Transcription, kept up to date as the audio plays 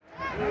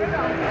Hello,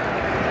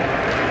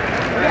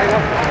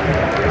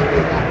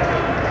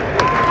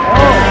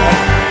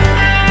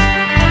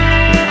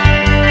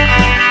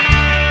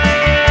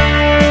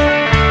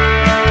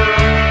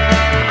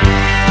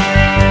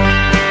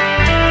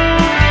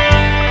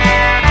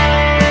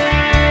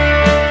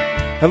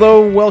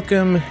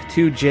 welcome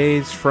to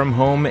Jays from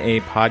Home,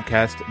 a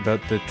podcast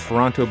about the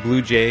Toronto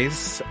Blue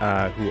Jays,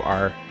 who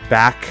are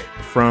back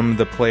from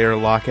the player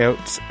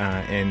lockout,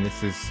 and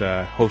this is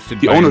hosted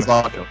by... The owner's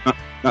lockout.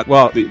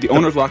 The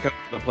owner's lockout,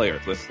 the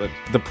players.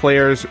 The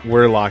players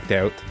were locked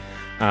out.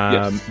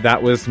 Yes.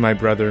 That was my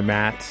brother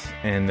Matt,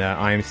 and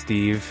I'm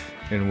Steve,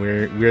 and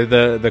we're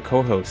the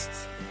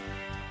co-hosts.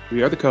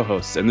 We are the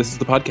co-hosts, and this is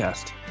the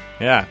podcast.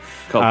 Yeah.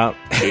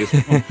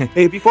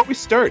 Hey, before we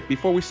start,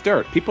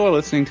 people are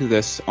listening to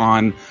this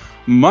on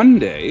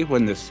Monday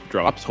when this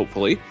drops,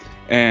 hopefully.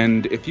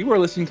 And if you are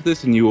listening to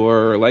this and you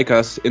are like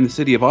us in the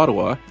city of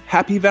Ottawa,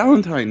 happy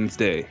Valentine's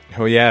Day.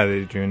 Oh, yeah,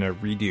 they're doing a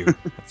redo.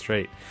 That's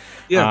right.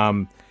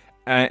 Yeah.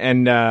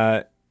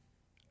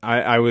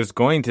 I was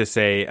going to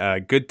say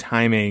good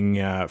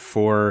timing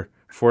for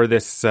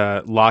this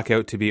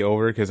lockout to be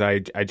over, because I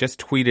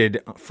just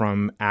tweeted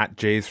from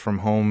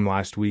 @JaysFromHome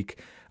last week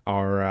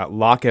our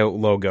lockout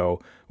logo,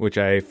 which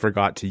I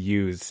forgot to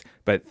use,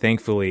 but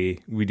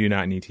thankfully we do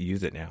not need to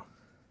use it now.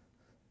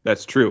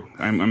 That's true.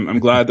 I'm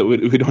glad that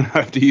we don't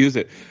have to use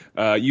it.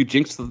 You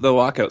jinxed the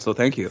lockout, so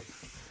thank you.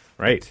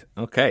 Right.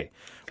 Okay.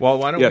 Well,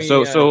 why don't we?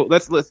 So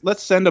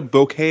let's send a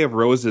bouquet of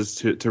roses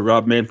to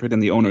Rob Manfred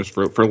and the owners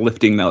for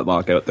lifting that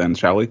lockout, then,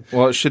 shall we?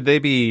 Well, should they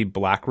be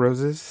black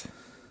roses?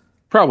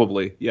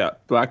 Probably, yeah,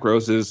 black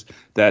roses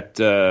that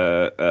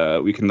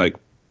we can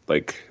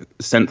like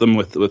scent them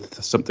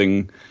with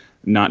something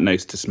not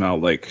nice to smell,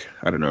 like,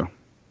 I don't know,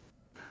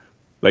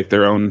 like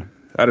their own.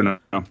 I don't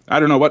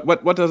know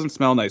what doesn't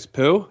smell nice.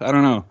 Poo? I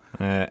don't know.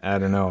 I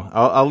don't know.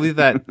 I'll leave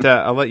that.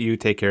 I'll let you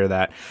take care of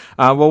that.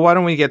 Well, why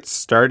don't we get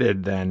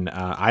started then?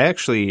 I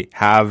actually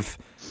have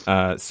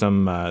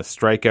some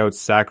strikeouts,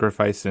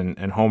 sacrifice,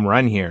 and home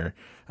run here,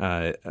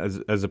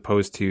 as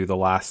opposed to the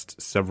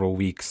last several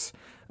weeks.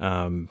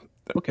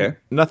 Okay.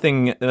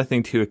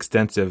 Nothing too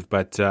extensive,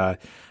 but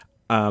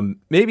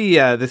maybe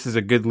this is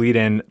a good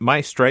lead-in.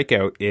 My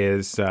strikeout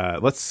is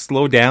let's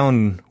slow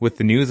down with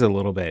the news a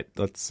little bit.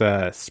 Let's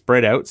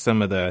spread out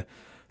some of the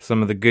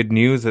good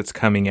news that's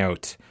coming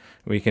out.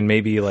 We can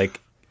maybe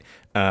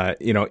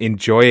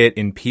enjoy it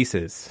in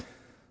pieces.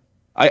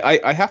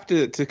 I have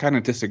to kind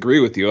of disagree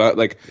with you.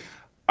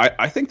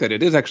 I think that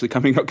it is actually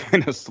coming out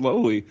kind of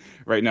slowly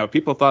right now.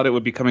 People thought it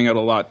would be coming out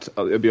a lot.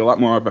 It'd be a lot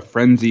more of a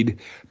frenzied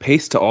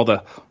pace to all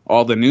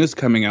the news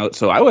coming out.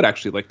 So I would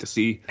actually like to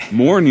see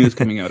more news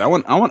coming out. I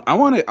want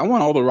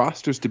all the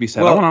rosters to be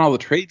set. I want all the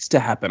trades to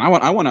happen. I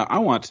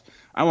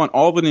want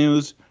all the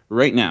news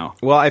right now.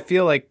 Well, I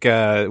feel like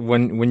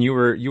when you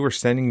were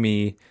sending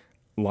me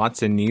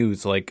lots of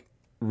news like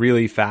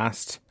really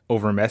fast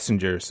over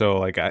Messenger.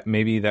 So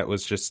maybe that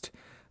was just.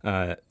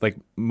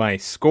 My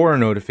score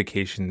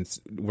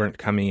notifications weren't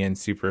coming in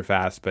super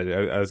fast, but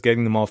I was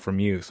getting them all from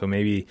you. So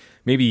maybe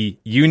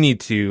you need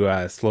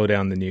to slow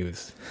down the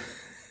news.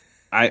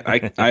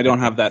 I don't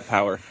have that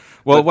power.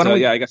 Well, but,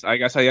 I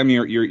guess I am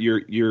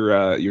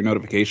your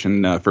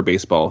notification for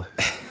baseball.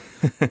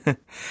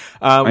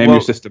 I am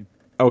your system.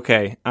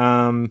 Okay.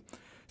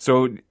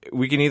 So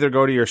we can either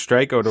go to your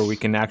strikeout or we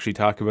can actually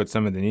talk about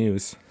some of the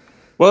news.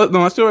 Well,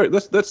 no, let's do it.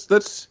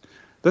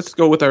 Let's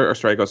go with our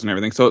strikeouts and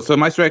everything. So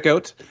my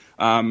strikeout,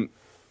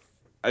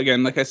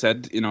 again, like I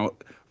said,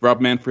 Rob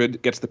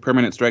Manfred gets the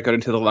permanent strikeout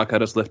until the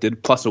lockout is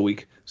lifted, plus a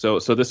week. So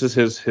this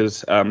is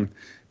his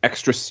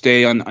extra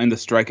stay on the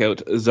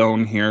strikeout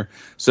zone here.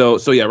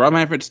 So yeah, Rob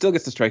Manfred still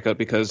gets the strikeout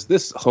because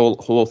this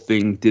whole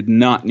thing did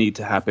not need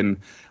to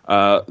happen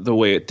the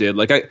way it did.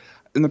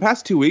 In the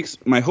past 2 weeks,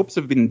 my hopes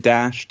have been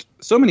dashed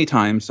so many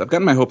times. I've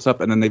gotten my hopes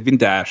up, and then they've been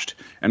dashed.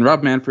 And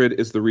Rob Manfred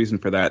is the reason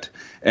for that.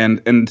 And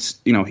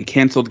he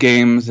canceled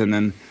games, and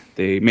then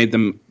they made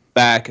them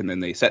back, and then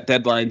they set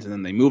deadlines, and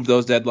then they moved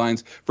those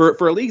deadlines.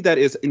 For a league that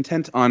is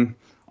intent on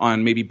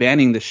maybe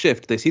banning the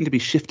shift, they seem to be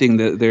shifting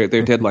their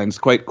deadlines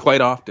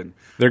quite often.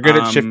 They're good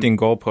at shifting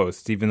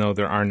goalposts, even though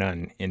there are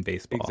none in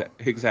baseball.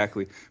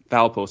 Exactly.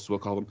 Foul posts, we'll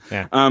call them.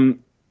 Yeah.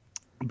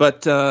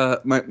 But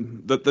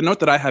the note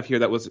that I have here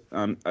that was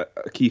a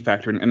key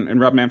factor,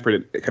 and Rob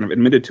Manfred kind of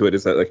admitted to it,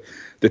 is that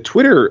the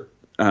Twitter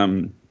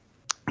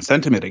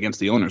sentiment against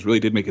the owners really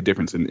did make a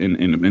difference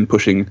in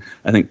pushing,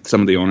 I think,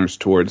 some of the owners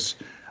towards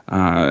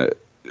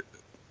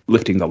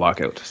lifting the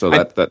lockout. So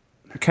that it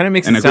kind of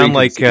makes it sound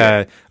like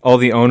all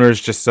the owners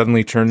just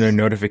suddenly turned their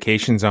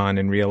notifications on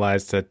and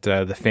realized that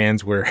the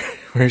fans were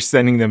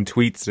sending them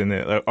tweets, and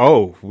they're like,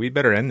 oh, we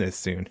better end this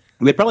soon.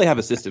 They probably have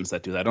assistants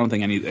that do that. I don't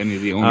think any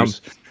of the owners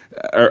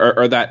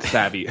are that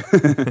savvy.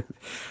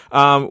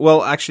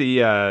 Well,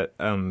 actually,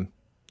 oh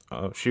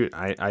shoot,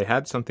 I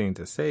had something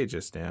to say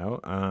just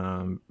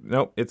now.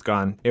 Nope, it's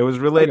gone. It was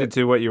related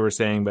to what you were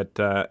saying, but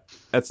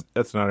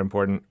that's not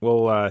important.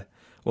 We'll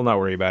not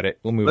worry about it.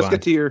 We'll move on.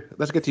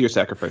 Let's get to your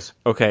sacrifice.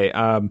 Okay.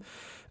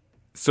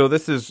 So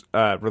this is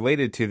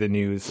related to the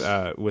news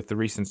with the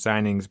recent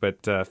signings,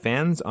 but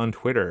fans on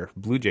Twitter,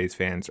 Blue Jays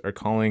fans, are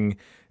calling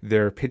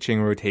their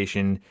pitching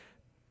rotation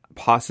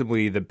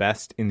possibly the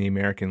best in the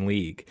American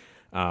League.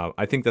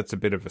 I think that's a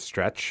bit of a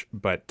stretch,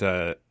 but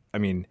I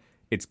mean,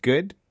 it's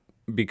good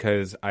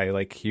because I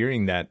like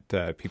hearing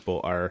that people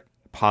are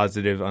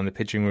positive on the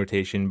pitching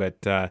rotation,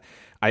 but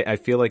I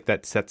feel like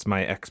that sets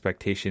my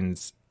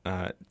expectations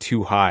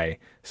too high,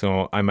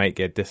 so I might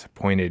get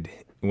disappointed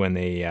when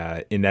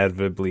they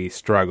inevitably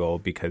struggle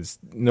because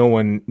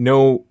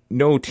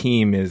no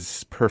team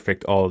is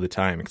perfect all the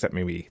time except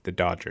maybe the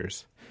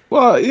Dodgers.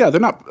 Well, yeah,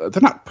 they're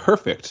not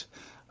perfect.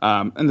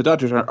 And the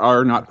Dodgers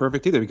are not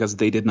perfect either because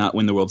they did not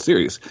win the World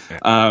Series.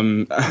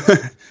 Yeah.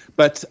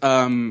 But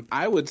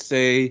I would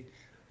say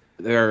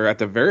they're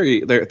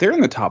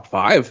in the top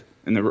 5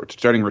 in the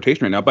starting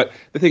rotation right now. But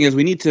the thing is,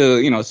 we need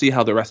to see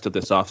how the rest of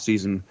this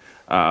offseason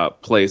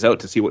plays out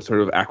to see what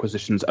sort of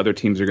acquisitions other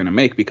teams are going to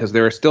make because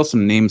there are still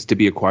some names to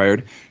be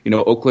acquired.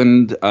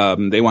 Oakland,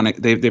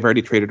 they've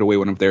already traded away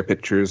one of their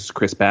pitchers,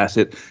 Chris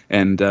Bassett,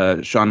 and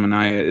Sean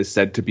Manaea is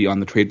said to be on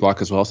the trade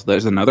block as well. So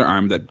there's another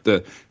arm that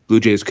the Blue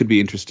Jays could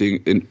be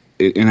interesting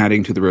in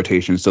adding to the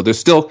rotation. So there's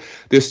still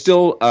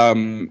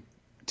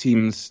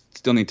teams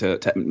still need to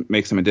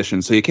make some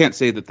additions. So you can't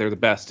say that they're the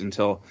best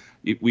until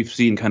we've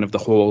seen kind of the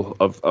whole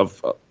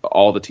of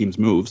all the teams'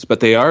 moves.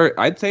 But they are,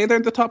 I'd say, they're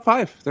in the top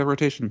 5. Their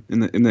rotation in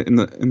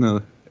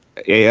the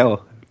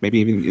AL, maybe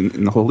even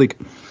in the whole league.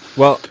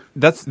 Well,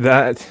 that's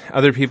that.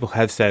 Other people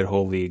have said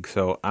whole league,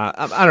 so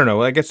I don't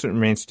know. I guess it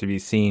remains to be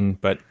seen.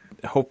 But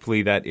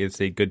hopefully, that is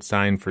a good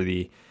sign for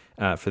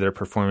their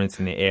performance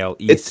in the AL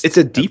East. It's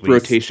a deep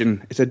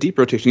rotation. It's a deep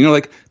rotation.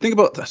 Think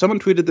about someone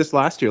tweeted this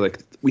last year. Like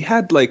we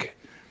had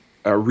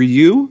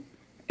Ryu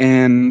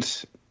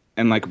and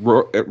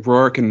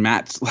Rourke and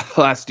Matz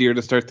last year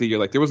to start the year.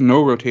 Like there was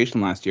no rotation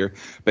last year,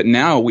 but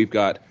now we've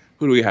got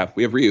who do we have?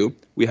 We have Ryu,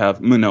 we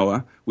have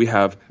Manoa, we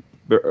have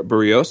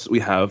Barrios, we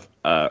have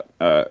Yusei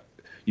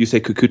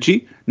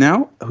Kikuchi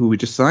now, who we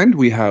just signed.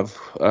 We have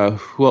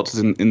who else is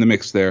in the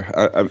mix there?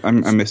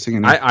 I'm missing a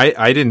name.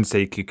 I didn't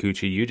say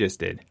Kikuchi. You just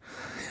did.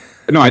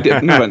 No, I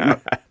didn't. No.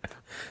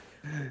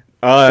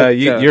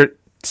 You're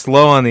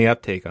slow on the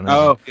uptake on that.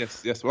 Oh,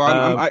 yes.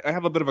 Well, I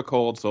have a bit of a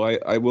cold, so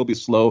I will be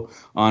slow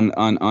on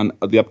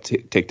the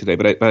uptake today.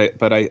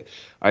 But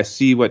I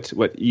see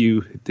what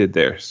you did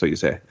there. So you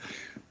say.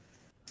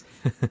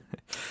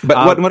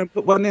 But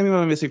what name am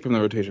I missing from the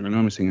rotation? I know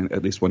I'm missing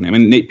at least one name. I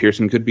mean, Nate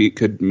Pearson could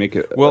make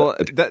it. Well,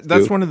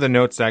 that's one of the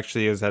notes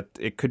actually is that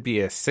it could be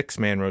a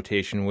 6-man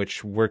rotation,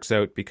 which works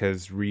out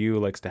because Ryu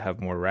likes to have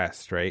more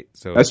rest, right?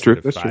 So that's true.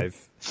 That's 5. True.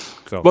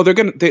 So, well, they're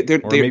maybe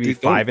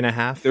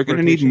 5.5. They're going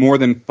to need more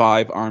than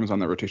 5 arms on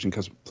that rotation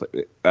because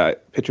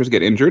pitchers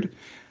get injured,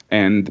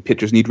 and the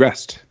pitchers need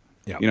rest.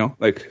 Yeah.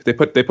 Like they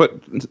put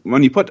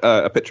when you put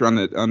a pitcher on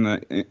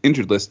the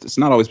injured list, it's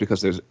not always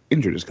because there's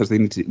injured, it's because they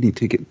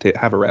need to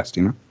have a rest.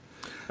 All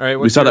right.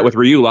 We saw that with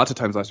Ryu lots of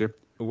times last year.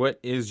 What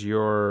is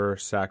your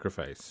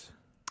sacrifice?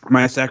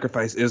 My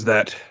sacrifice is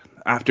that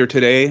after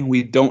today,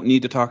 we don't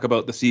need to talk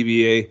about the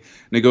CBA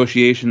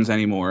negotiations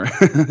anymore.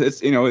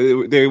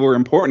 They were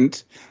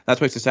important.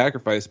 That's why it's a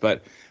sacrifice.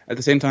 But at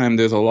the same time,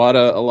 there's a lot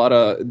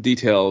of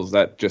details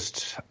that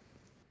just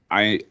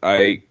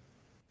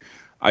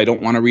I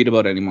don't want to read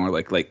about anymore,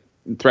 like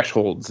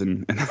thresholds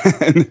and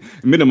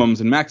minimums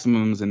and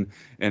maximums and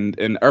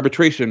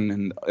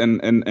arbitration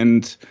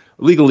and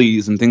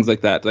legalese and things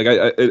like that. Like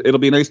it'll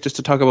be nice just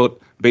to talk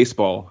about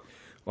baseball.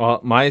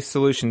 Well, my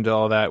solution to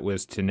all that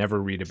was to never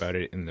read about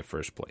it in the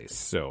first place.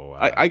 So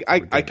I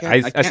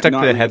stuck to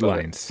the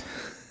headlines.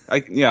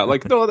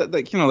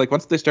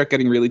 Once they start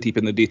getting really deep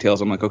in the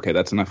details, I'm like, okay,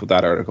 that's enough of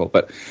that article.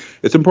 But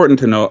it's important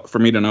for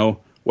me to know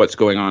what's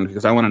going on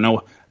because I want to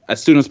know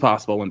as soon as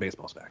possible when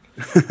baseball's back.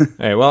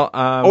 Hey, well,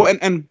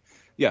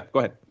 yeah, go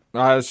ahead.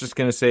 I was just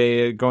gonna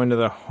say, going to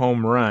the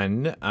home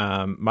run.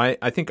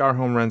 I think our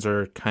home runs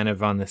are kind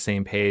of on the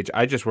same page.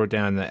 I just wrote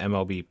down the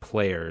MLB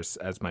players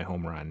as my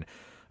home run.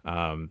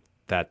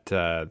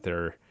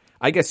 They're,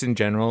 I guess, in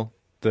general,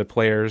 the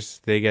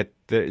players they're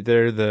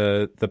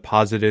the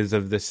positives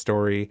of this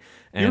story,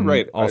 and you're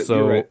right. Also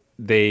you're right.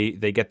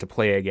 they get to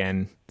play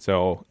again.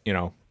 So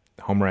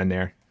home run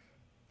there.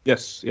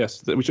 Yes.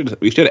 We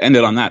should end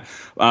it on that.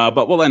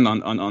 But we'll end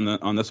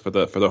on this for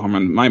the home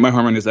run. My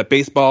home run is that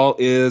baseball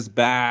is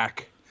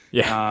back.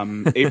 Yeah.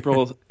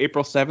 April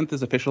 7th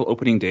is official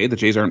opening day. The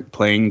Jays aren't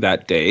playing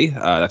that day.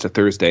 That's a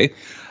Thursday,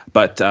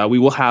 but we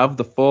will have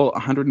the full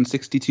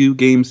 162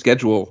 game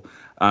schedule.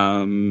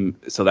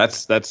 So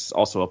that's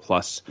also a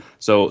plus.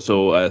 So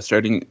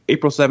starting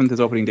April 7th is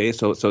opening day.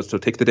 So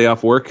take the day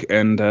off work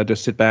and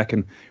just sit back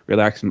and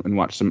relax and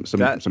watch some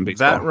baseball.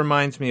 That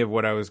reminds me of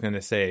what I was going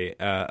to say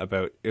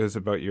about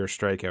your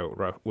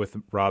strikeout with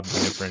Rob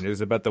Manfred. It was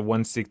about the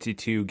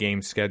 162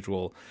 game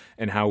schedule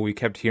and how we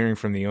kept hearing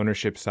from the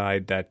ownership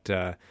side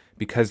that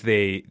because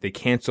they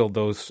canceled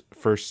those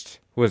first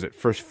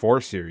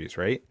 4 series,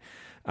 right?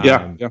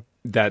 Yeah.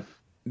 That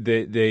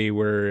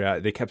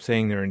they kept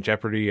saying they're in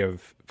jeopardy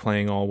of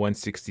playing all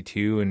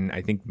 162, and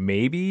I think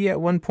maybe at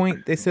one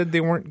point they said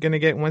they weren't going to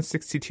get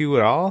 162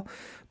 at all,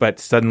 but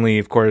suddenly,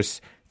 of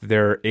course,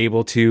 they're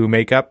able to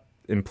make up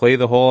and play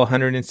the whole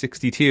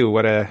 162.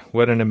 What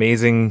an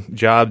amazing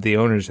job the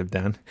owners have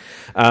done.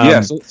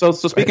 So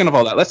speaking of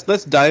all that,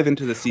 let's dive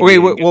into the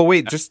CBA.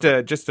 Wait.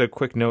 Just a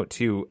quick note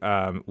too.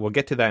 We'll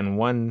get to that in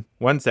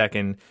one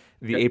second.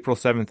 The April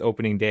 7th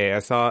opening day, I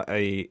saw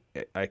I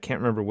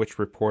can't remember which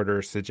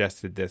reporter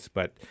suggested this,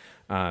 but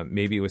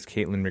maybe it was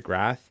Caitlin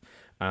McGrath,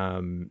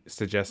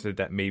 suggested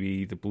that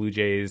maybe the Blue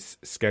Jays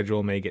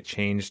schedule may get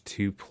changed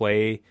to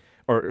play,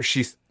 or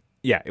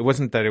it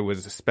wasn't that it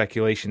was a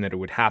speculation that it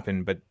would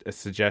happen, but a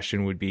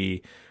suggestion would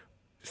be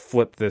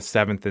flip the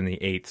 7th and the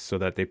 8th so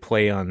that they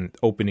play on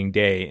opening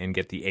day and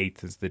get the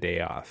 8th as the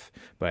day off.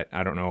 But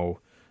I don't know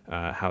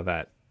how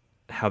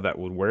that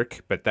would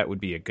work, but that would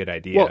be a good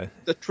idea. Well,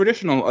 the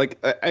traditional, like,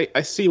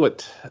 I see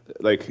what,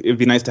 like, it'd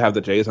be nice to have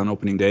the Jays on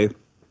opening day.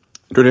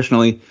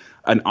 Traditionally,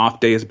 an off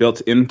day is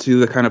built into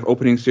the kind of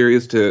opening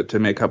series to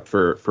make up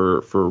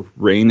for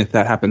rain, if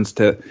that happens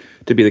to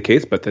be the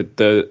case. But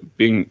the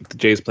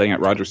Jays playing at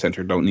Rogers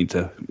Center don't need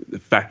to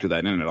factor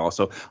that in at all.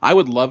 So I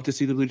would love to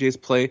see the Blue Jays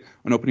play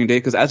on opening day,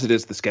 because as it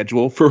is, the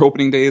schedule for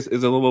opening day is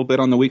a little bit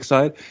on the weak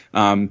side.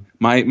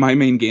 My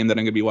main game that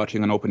I'm going to be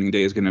watching on opening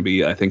day is going to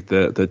be, I think,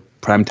 the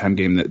primetime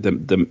game,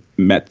 the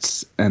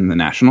Mets and the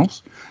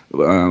Nationals.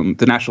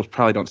 The Nationals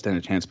probably don't stand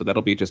a chance, but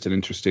that'll be just an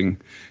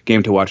interesting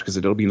game to watch, because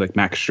it'll be like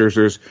Max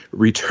Scherzer's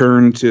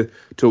return to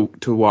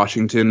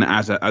Washington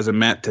as a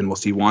Met, and we'll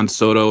see Juan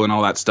Soto and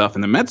all that stuff.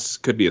 And the Mets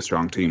could be a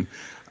strong team.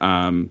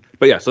 But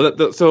yeah,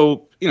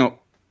 so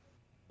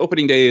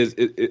opening day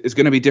is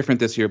going to be different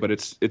this year, but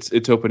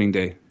it's opening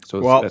day.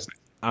 So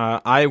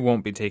I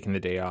won't be taking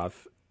the day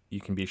off. You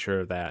can be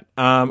sure of that.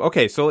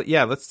 Okay, so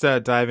yeah, let's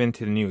dive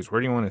into the news.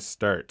 Where do you want to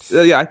start?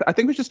 I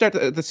think we should start the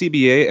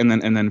CBA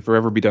and then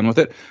forever be done with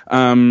it.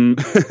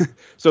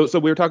 So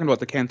we were talking about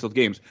the canceled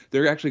games.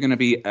 They're actually going to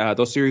be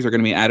those series are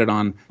going to be added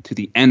on to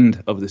the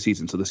end of the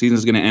season. So the season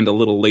is going to end a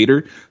little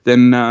later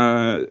than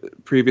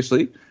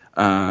previously.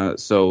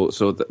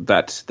 So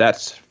that's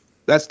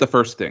the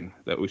first thing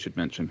that we should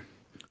mention.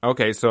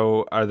 Okay,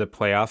 so are the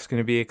playoffs going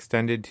to be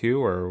extended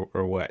too, or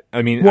what?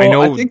 I mean, I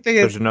know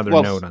there's another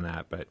note on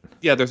that, but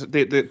yeah,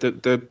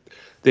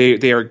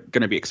 they are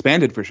going to be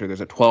expanded for sure. There's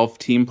a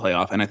 12-team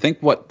playoff, and I think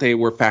what they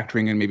were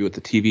factoring in maybe with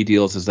the TV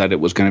deals is that it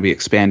was going to be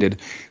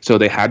expanded, so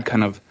they had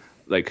kind of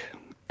like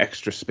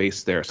extra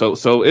space there.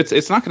 So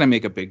it's not going to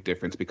make a big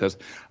difference, because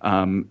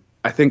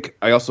I think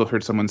I also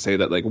heard someone say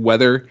that like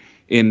weather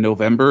in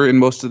November in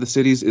most of the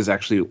cities is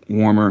actually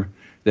warmer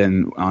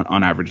than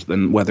on average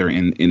than weather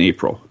in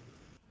April.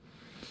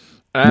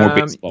 More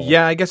baseball.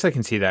 Yeah, I guess I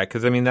can see that,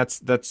 because I mean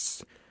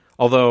that's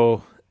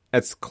although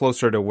it's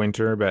closer to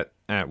winter, but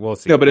we'll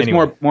see. Yeah, but it's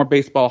more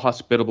baseball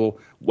hospitable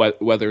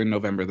weather in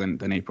November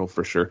than April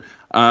for sure.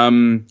 So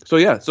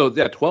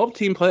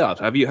 12-team playoffs.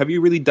 Have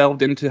you really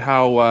delved into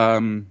how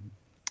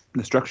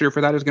the structure for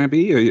that is going to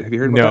be? Or have you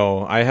heard about that?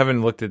 No, I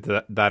haven't looked at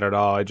that at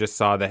all. I just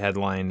saw the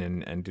headline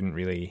and didn't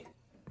really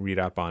read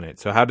up on it.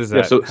 So how's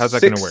that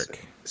going to work?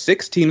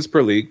 6 teams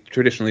per league.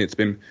 Traditionally, it's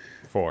been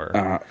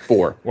 4.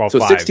 4. Well, so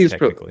 5 6 teams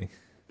technically.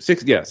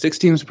 6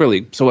 teams per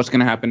league. So what's going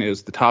to happen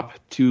is the top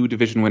 2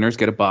 division winners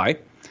get a bye,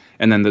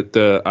 and then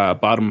the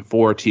bottom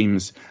 4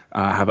 teams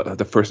have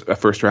a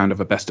first round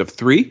of a best of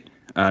 3.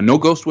 No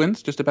ghost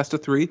wins, just a best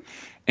of 3,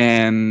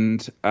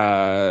 and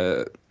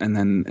then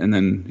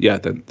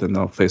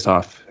they'll face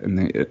off in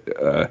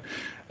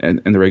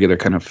the regular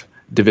kind of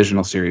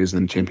divisional series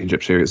and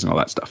championship series and all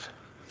that stuff.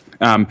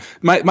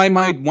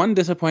 My one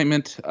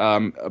disappointment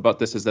about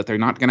this is that they're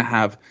not going to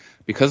have,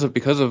 because of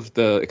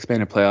the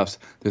expanded playoffs.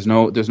 There's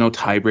no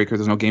tiebreaker.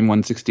 There's no game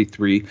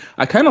 163.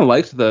 I kind of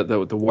liked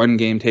the one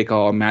game take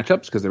all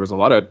matchups, because there was a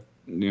lot of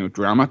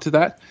drama to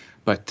that.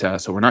 But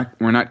so we're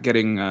not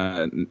getting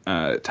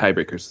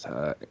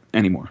tiebreakers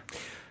anymore.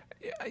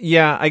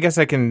 Yeah, I guess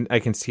I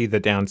can see the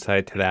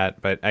downside to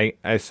that, but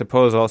I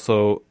suppose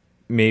also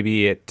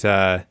maybe it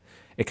kind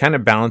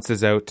of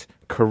balances out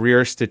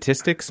career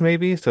statistics,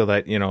 maybe, so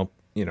that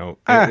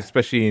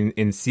especially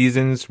in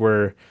seasons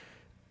where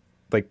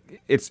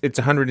like it's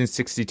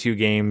 162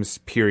 games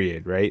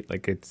period, right?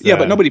 Like it's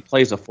but nobody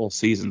plays a full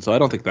season, so I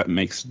don't think that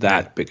makes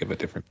that big of a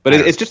difference. But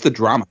it's just the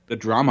drama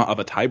of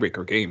a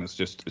tiebreaker game is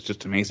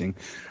just amazing.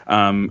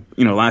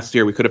 Last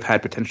year we could have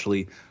had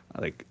potentially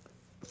like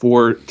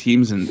 4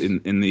 teams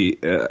in the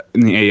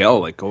AL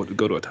like go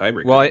to a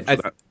tiebreaker. Well,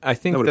 I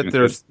think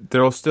that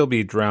there'll still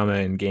be drama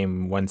in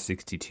game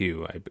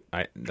 162.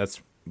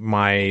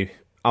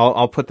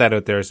 I'll put that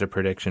out there as a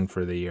prediction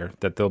for the year,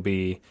 that there'll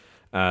be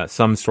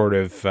some sort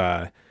of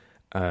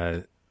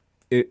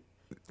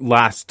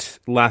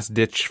last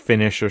ditch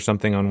finish or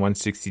something on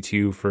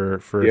 162 for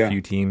a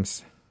few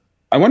teams.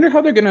 I wonder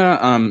how they're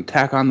gonna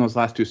tack on those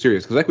last 2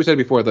 series, because like we said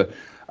before, the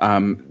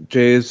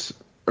Jays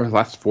or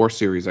last 4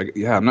 series.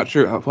 I'm not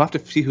sure. We'll have to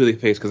see who they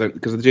face because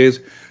the Jays,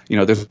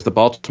 there's the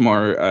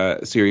Baltimore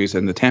series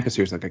and the Tampa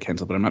series that got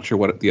canceled, but I'm not sure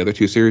what the other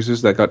 2 series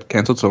is that got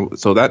canceled.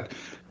 So that,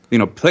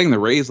 playing the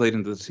Rays late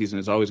into the season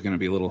is always going to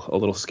be a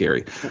little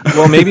scary.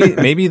 Well,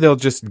 maybe they'll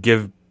just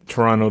give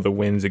Toronto the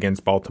wins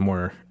against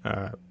Baltimore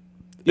and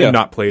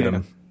not play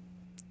them.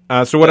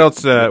 So what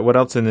else? What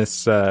else in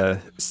this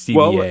CBA?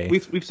 Well,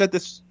 we've said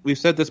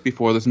this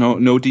before. There's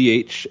no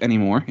DH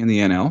anymore in the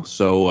NL,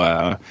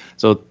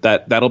 so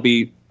that'll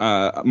be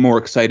more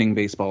exciting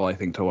baseball, I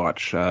think, to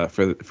watch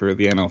for the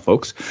NL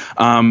folks.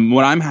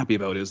 What I'm happy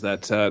about is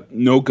that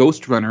no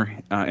ghost runner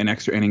in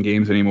extra inning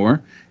games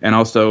anymore, and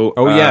also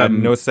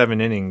no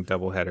 7-inning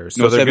doubleheaders.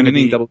 So no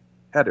 7-inning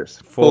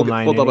doubleheaders, full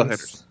 9 innings.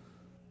 doubleheaders,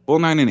 full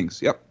 9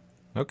 innings. Yep.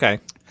 Okay.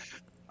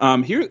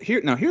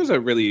 Here's a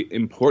really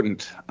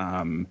important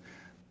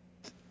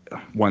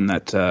one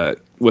that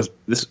was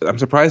this. I'm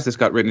surprised this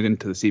got written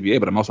into the CBA,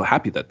 but I'm also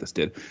happy that this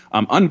did.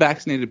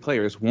 Unvaccinated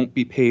players won't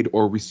be paid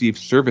or receive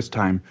service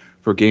time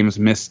for games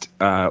missed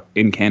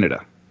in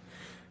Canada.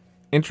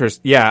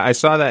 Yeah, I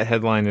saw that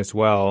headline as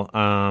well.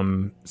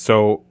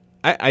 So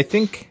I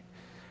think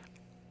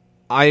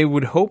I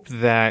would hope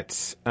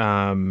that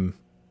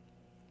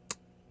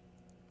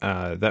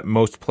that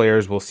most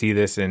players will see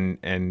this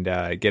and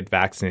get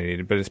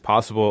vaccinated, but it's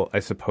possible, I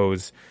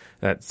suppose,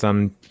 that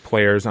some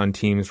players on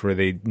teams where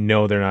they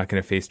know they're not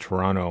going to face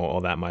Toronto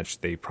all that much,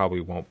 they probably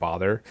won't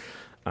bother.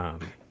 I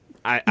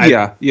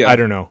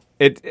don't know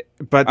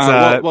but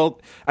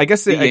I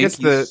guess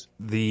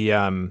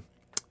the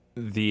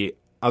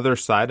other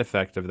side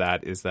effect of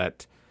that is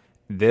that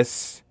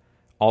this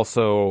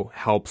also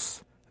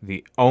helps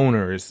the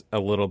owners a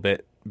little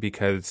bit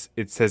because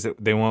it says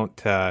that they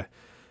won't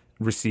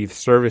receive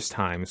service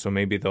time, so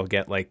maybe they'll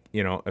get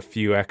a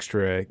few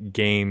extra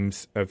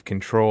games of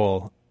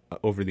control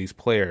over these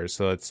players,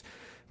 so it's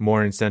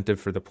more incentive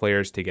for the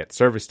players to get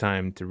service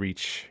time to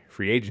reach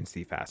free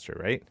agency faster,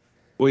 right?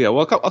 Well, yeah.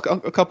 Well,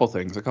 a couple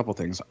things.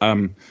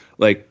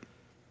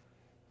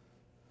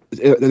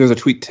 There's a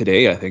tweet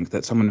today, I think,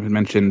 that someone had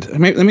mentioned. Let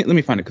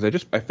me find it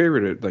because I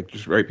favorited it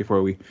just right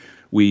before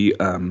we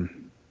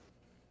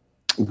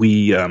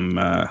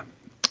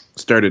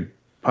started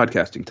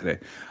podcasting today.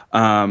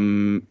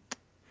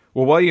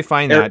 Well, while you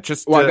find that,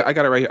 I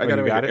got it right. I got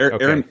it right.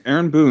 Okay.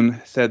 Aaron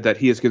Boone said that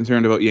he is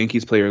concerned about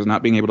Yankees players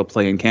not being able to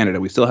play in Canada.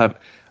 We still have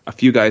a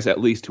few guys at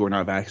least who are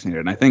not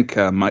vaccinated, and I think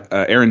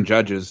Aaron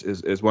Judge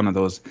is one of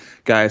those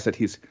guys that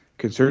he's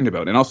concerned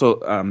about. And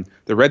also,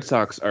 the Red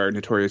Sox are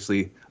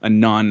notoriously a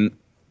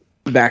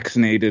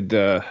non-vaccinated,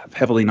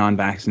 heavily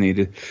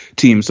non-vaccinated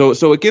team. So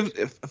it gives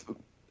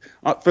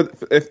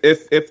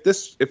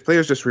if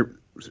players just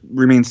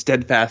remain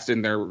steadfast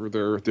in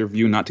their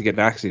view not to get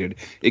vaccinated,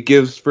 it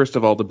gives, first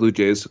of all, the Blue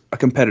Jays a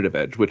competitive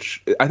edge,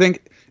 which I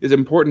think is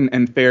important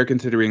and fair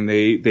considering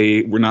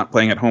they were not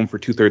playing at home for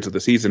 2/3 of the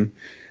season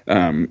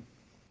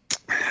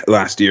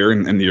last year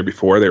and the year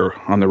before. They were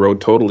on the road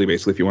totally,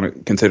 basically, if you want to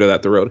consider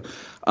that the road.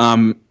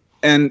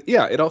 And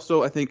yeah, it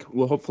also, I think,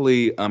 will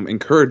hopefully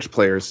encourage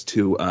players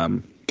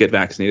to get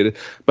vaccinated.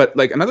 But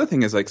another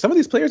thing is some of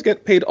these players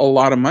get paid a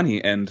lot of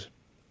money, and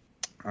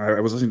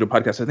I was listening to a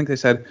podcast. I think they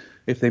said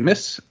if they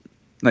miss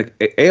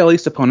AL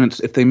East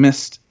opponents, if they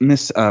miss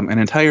an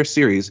entire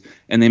series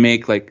and they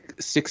make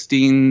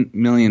 $16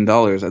 million,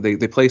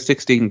 they play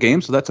 16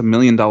 games, so that's $1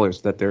 million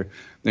that they're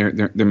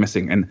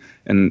missing,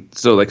 and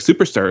so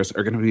superstars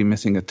are going to be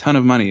missing a ton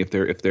of money if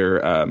they're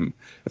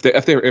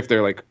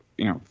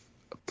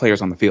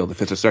players on the field.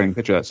 If it's a starting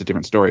pitcher, that's a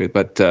different story.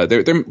 But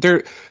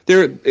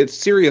it's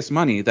serious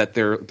money that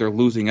they're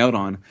losing out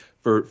on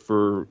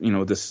for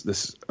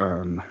this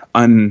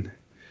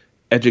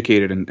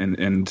uneducated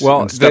and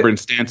stubborn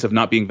stance of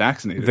not being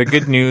vaccinated. The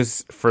good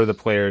news for the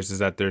players is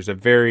that there's a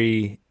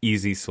very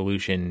easy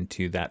solution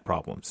to that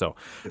problem. So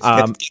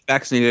get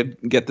vaccinated,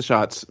 get the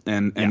shots,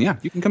 and you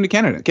can come to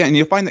Canada. And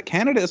you'll find that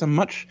Canada is a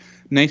much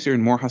nicer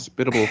and more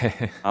hospitable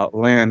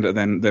land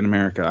than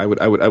America. I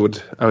would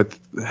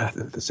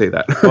say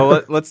that.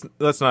 Well,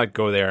 let's not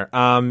go there.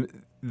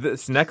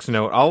 This next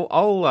note,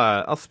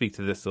 I'll speak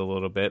to this a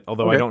little bit,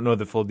 although okay. I don't know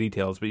the full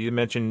details. But you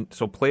mentioned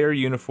player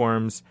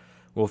uniforms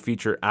will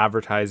feature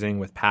advertising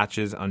with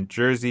patches on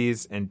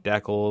jerseys and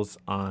decals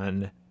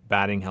on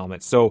batting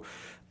helmets. So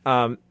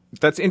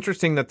that's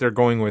interesting that they're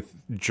going with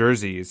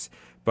jerseys,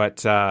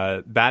 but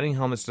batting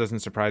helmets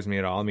doesn't surprise me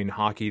at all. I mean,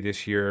 hockey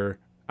this year,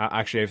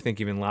 actually, I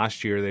think even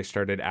last year they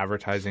started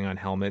advertising on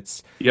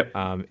helmets. Yep.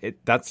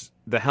 That's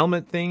the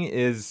helmet thing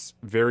is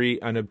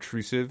very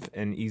unobtrusive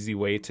and easy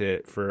way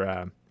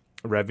for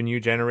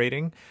revenue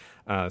generating.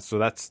 So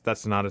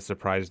that's not a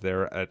surprise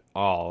there at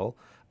all.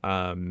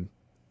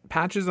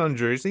 Patches on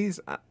jerseys,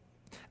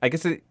 I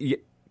guess you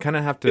kind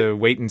of have to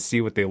wait and see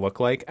what they look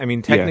like. I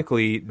mean,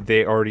 technically,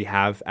 they already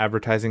have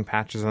advertising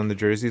patches on the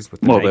jerseys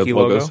with the Nike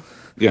logo.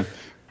 Yeah.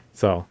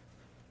 So.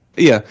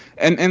 Yeah,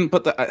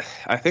 but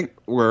I think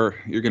where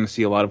you're going to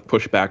see a lot of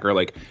pushback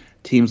are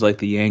teams like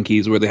the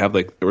Yankees, where they have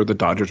or the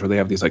Dodgers, where they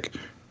have these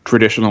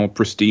traditional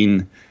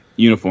pristine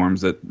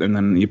uniforms and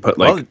then you put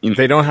like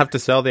they don't have to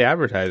sell the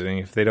advertising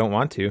if they don't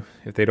want to.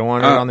 If they don't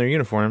want it on their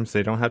uniforms,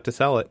 they don't have to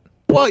sell it.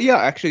 Well, yeah,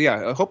 actually,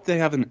 yeah. I hope they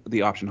have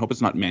the option. Hope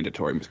it's not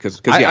mandatory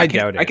because I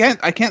doubt it.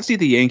 I can't see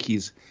the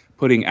Yankees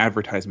putting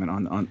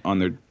advertisement on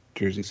their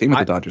jersey. Same with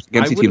the Dodgers. I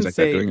can't see teams like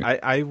that doing it.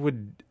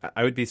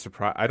 I would be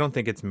surprised. I don't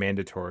think it's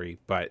mandatory,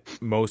 but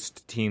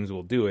most teams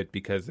will do it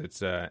because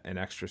it's an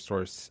extra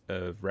source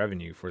of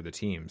revenue for the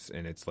teams,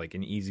 and it's like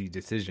an easy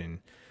decision.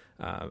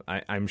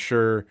 I'm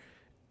sure,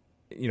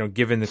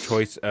 given the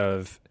choice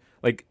of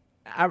like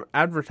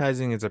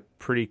advertising is a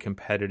pretty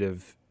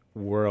competitive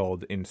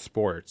world in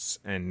sports,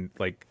 and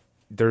like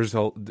there's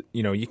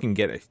you can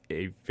get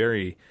a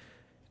very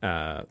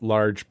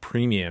large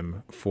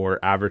premium for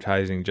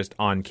advertising just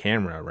on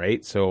camera,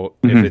 right? So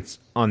if it's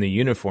on the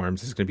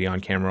uniforms, it's going to be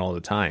on camera all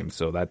the time.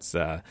 So that's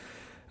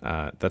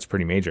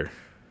pretty major.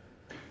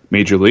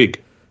 Major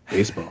League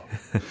Baseball.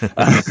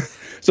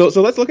 So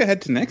let's look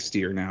ahead to next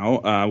year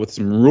now with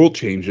some rule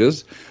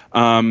changes.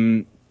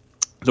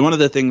 So one of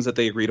the things that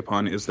they agreed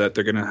upon is that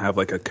they're going to have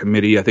like a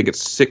committee. I think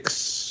it's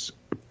 6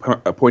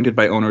 appointed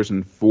by owners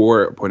and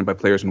 4 appointed by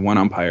players and 1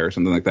 umpire or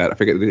something like that. I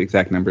forget the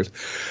exact numbers.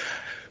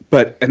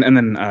 But and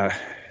then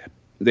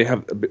they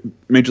have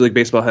Major League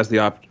Baseball has the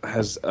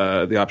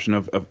option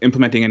of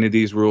implementing any of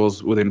these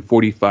rules within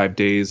 45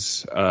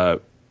 days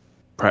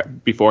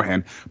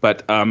beforehand.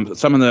 But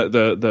some of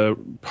the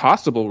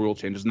possible rule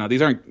changes, now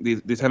these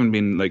haven't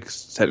been like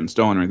set in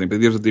stone or anything,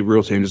 but these are the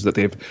rule changes that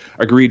they've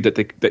agreed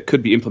that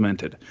could be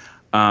implemented.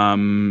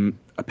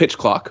 A pitch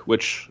clock,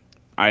 which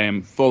I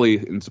am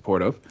fully in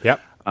support of. Yep.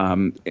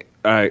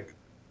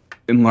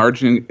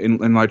 Enlarging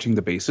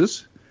the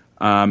bases,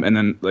 and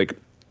then like.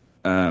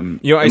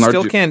 I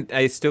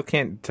still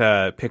can't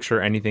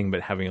picture anything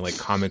but having like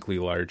comically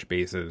large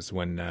bases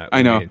when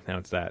I know they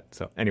announced that.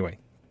 So anyway,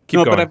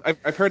 keep going. But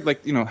I've heard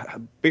like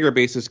bigger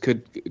bases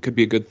could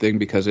be a good thing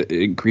because it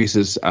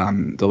increases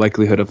the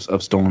likelihood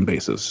of stolen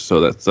bases.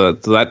 So that's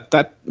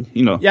that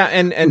yeah,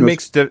 and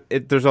makes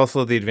there's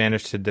also the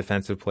advantage to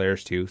defensive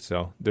players too.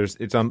 So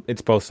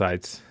it's both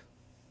sides.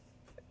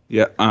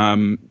 Yeah.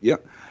 Yeah.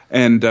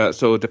 And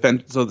so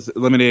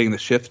eliminating the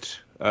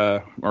shift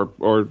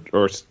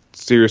or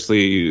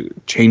seriously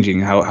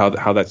changing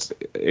how that's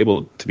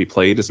able to be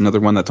played is another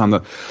one that's on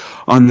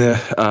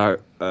the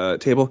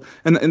table.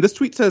 And this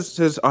tweet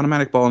says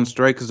automatic ball and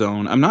strike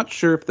zone. I'm not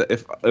sure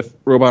if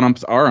robot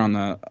umps are on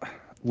the.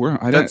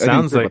 That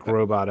sounds like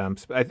robot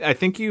umps. I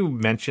think you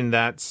mentioned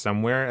that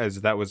somewhere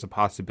as that was a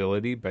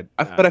possibility, but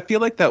I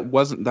feel like that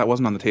wasn't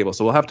on the table.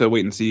 So we'll have to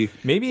wait and see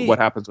what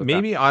happens with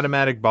that.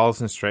 Automatic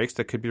balls and strikes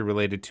that could be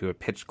related to a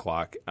pitch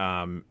clock.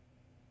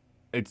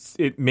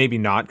 It maybe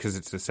not because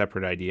it's a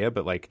separate idea,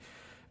 but like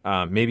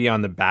maybe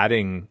on the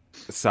batting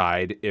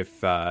side,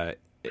 if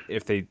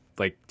they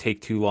like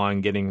take too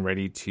long getting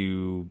ready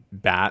to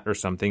bat or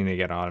something, they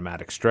get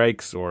automatic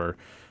strikes, or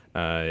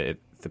if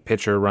the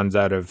pitcher runs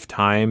out of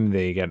time,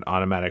 they get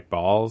automatic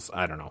balls.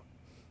 I don't know.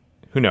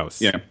 Who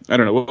knows? Yeah, I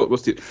don't know. We'll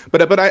see.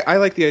 But I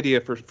like the idea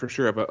for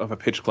sure of a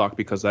pitch clock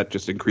because that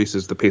just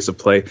increases the pace of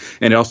play,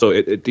 and also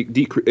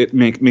it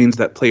means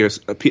that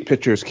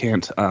pitchers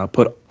can't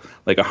put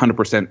like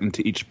 100%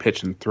 into each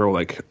pitch and throw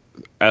like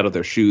out of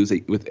their shoes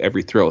with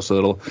every throw.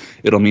 So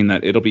it'll mean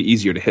that it'll be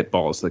easier to hit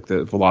balls. Like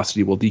the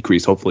velocity will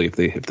decrease hopefully if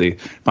they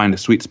find a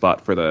sweet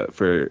spot for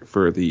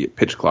the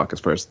pitch clock as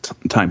far as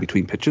time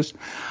between pitches.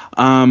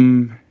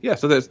 Yeah.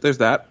 So there's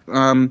that.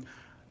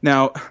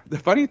 Now, the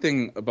funny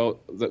thing about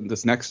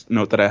this next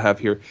note that I have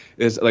here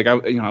is, like, I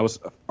was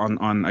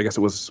on I guess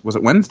was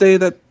it Wednesday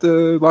that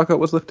the lockout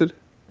was lifted?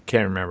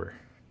 Can't remember.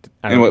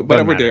 Anyway,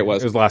 whatever day it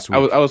was. It was last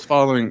week. I was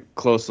following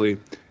closely,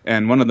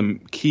 and one of the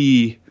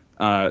key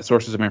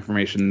sources of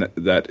information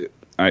that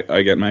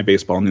I get my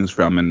baseball news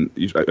from, and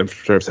I'm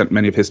sure I've sent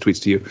many of his tweets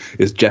to you,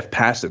 is Jeff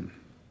Passan.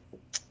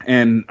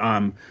 And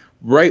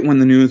right when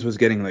the news was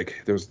getting there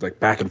was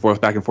back and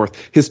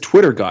forth, his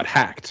Twitter got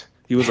hacked.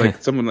 He was trying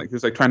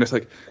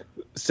to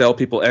sell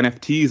people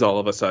NFTs all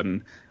of a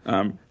sudden.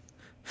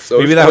 So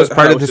maybe that was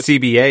part of the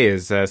CBA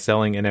is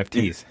selling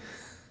NFTs.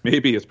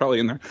 Maybe it's probably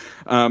in there.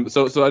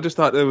 So I just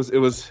thought it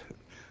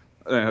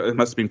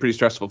must have been pretty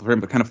stressful for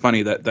him, but kind of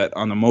funny that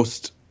on the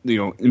most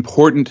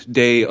important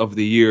day of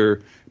the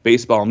year,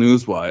 baseball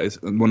news wise,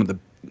 one of the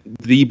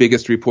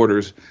biggest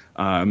reporters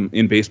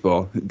in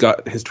baseball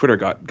his Twitter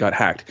got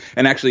hacked.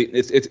 And actually,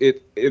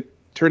 it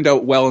turned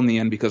out well in the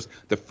end because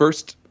the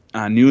first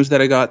news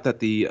that I got that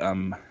the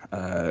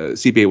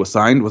CBA was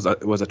signed was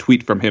a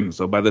tweet from him.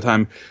 So by the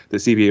time the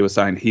CBA was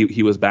signed,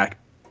 he was back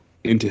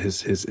into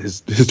his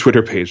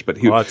Twitter page.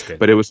 But that's good.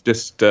 But it was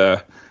just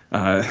not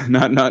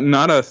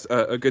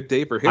a good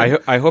day for him.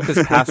 I hope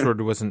his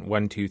password wasn't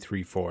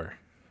 1234.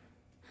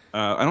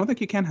 I don't think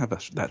you can have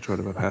that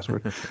short of a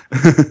password.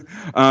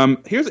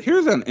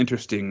 Here's an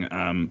interesting.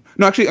 No,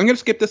 actually, I'm going to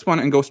skip this one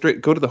and go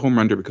to the home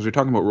run derby because we're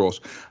talking about rules.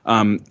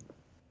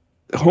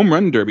 Home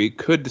run derby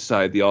could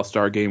decide the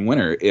All-Star game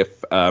winner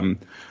if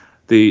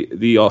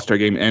the All-Star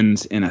game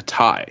ends in a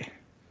tie.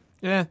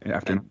 Yeah,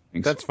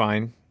 that's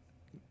fine.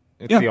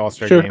 It's the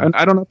All-Star sure. game.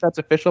 I don't know if that's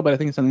official, but I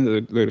think it's something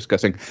that they're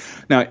discussing.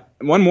 Now,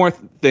 one more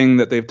thing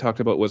that they've talked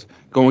about was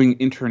going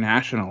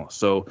international.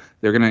 So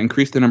they're going to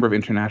increase the number of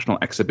international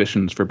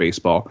exhibitions for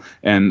baseball.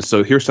 And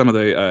so here's some of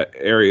the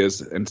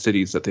areas and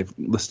cities that they've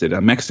listed: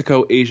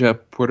 Mexico, Asia,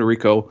 Puerto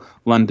Rico,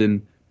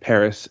 London,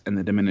 Paris, and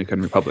the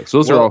Dominican Republic. So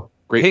those are all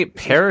great. Hey,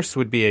 Paris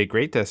would be a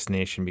great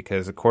destination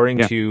because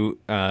according to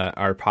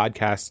our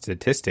podcast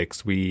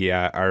statistics, we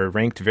are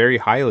ranked very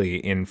highly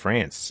in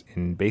France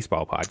in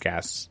baseball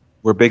podcasts.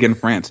 We're big in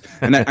France.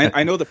 And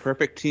I know the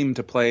perfect team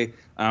to play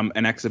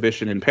an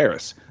exhibition in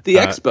Paris. The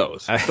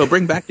Expos. So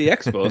bring back the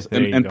Expos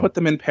and put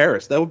them in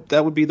Paris.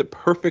 That would be the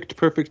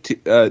perfect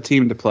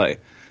team to play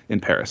in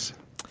Paris.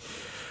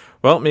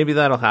 Well, maybe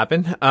that'll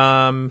happen.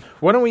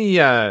 Why don't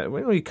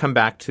we come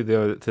back to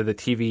the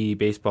TV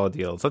baseball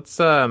deals? Let's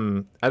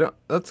go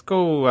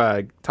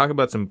talk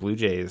about some Blue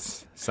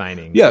Jays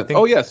signings.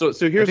 Yeah. So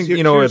here's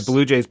a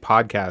Blue Jays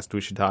podcast.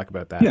 We should talk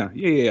about that.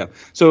 Yeah.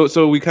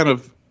 So we kind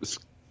of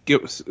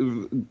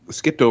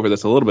skipped over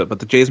this a little bit, but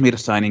the Jays made a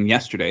signing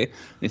yesterday.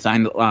 They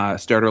signed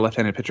starter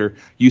left-handed pitcher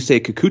Yusei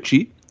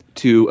Kikuchi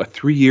to a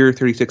 3-year,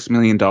 $36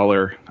 million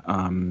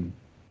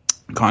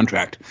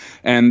contract.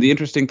 And the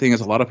interesting thing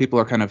is a lot of people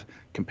are kind of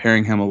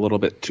comparing him a little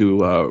bit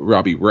to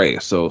Robbie Ray.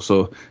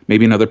 So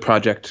maybe another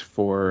project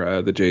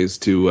for the Jays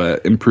to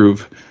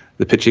improve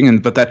the pitching,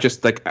 but that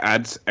just like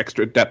adds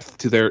extra depth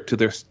to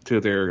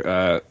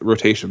their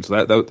rotation.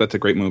 So that's a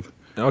great move.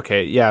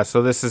 Okay, yeah.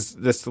 So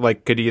this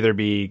like could either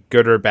be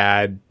good or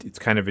bad. It's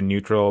kind of a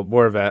neutral,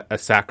 more of a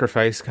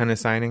sacrifice kind of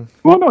signing.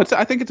 Well, no,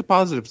 I think it's a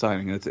positive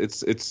signing.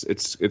 It's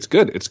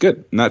good. It's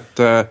good. Not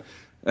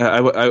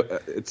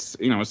it's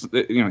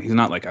he's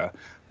not like a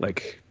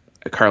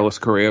Carlos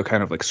Correa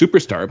kind of like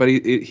superstar, but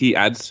he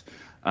adds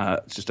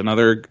just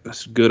another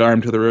good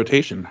arm to the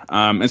rotation.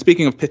 And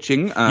speaking of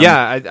pitching,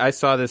 I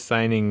saw this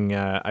signing.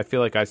 I feel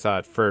like I saw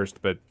it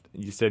first, but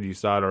you said you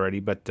saw it already.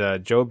 But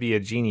Joe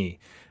Biagini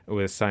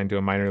was signed to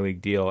a minor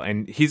league deal,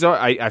 and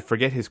I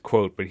forget his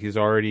quote, but he's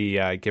already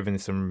given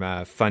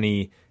some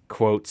funny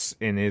quotes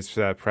in his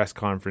press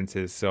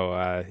conferences.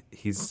 So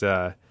he's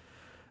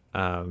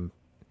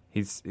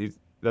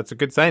that's a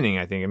good signing,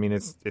 I think. I mean,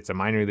 it's a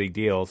minor league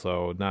deal,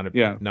 so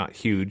not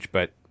huge,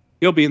 but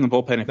he'll be in the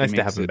bullpen. Nice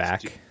to have him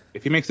back.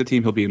 If he makes the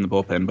team, he'll be in the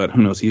bullpen, but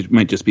who knows? He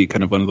might just be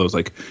kind of one of those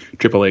like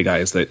AAA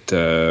guys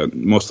that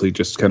mostly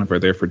just kind of are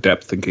there for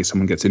depth in case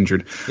someone gets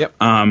injured. Yep.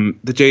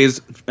 The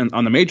Jays,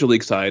 on the major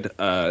league side,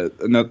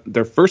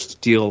 their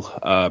first deal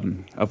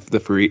of the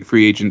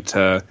free agent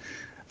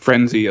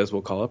frenzy, as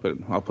we'll call it, but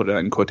I'll put it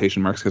in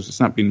quotation marks because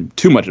it's not been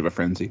too much of a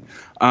frenzy.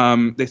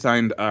 They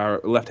signed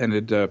our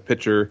left-handed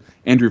pitcher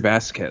Andrew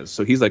Vasquez.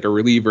 So he's like a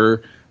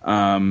reliever.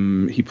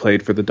 He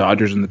played for the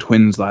Dodgers and the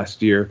Twins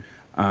last year.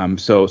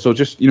 So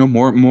just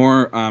more.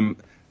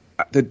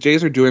 The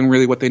Jays are doing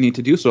really what they need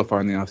to do so far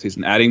in the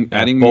offseason,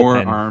 adding more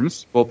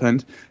arms,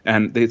 bullpen,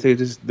 and they've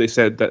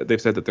said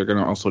that they're going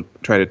to also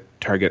try to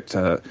target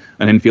an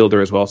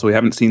infielder as well. So we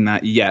haven't seen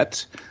that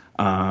yet.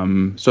 They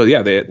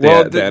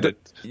added.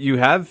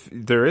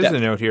 There is a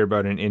note here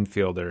about an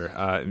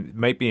infielder. It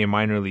might be a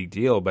minor league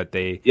deal, but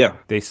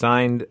they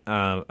signed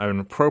an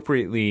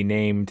appropriately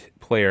named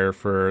player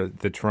for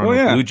the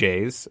Toronto Blue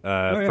Jays,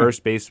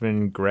 first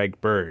baseman Greg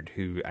Bird,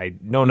 who I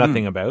know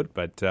nothing about,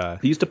 but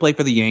he used to play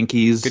for the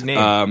Yankees. Good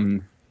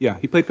name.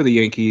 He played for the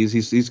Yankees.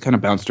 He's kind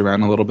of bounced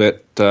around a little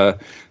bit.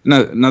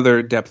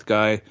 Another depth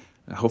guy.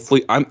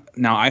 Hopefully,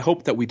 I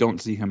hope that we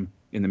don't see him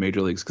in the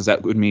major leagues because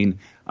that would mean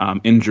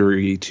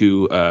injury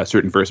to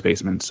certain first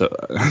basemen. So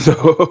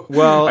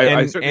well,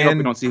 I certainly hope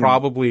we don't see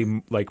probably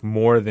him. Like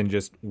more than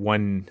just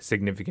one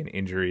significant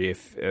injury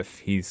if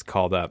he's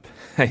called up.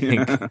 I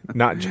think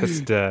not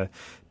just to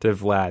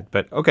Vlad,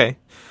 but okay.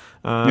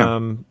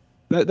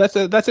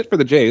 That's it for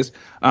the Jays.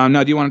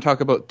 Now, do you want to talk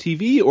about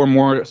TV or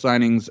more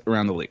signings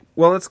around the league?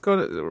 Well,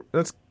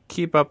 let's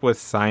keep up with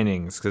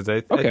signings because I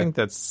think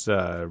that's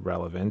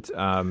relevant.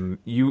 I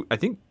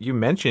think you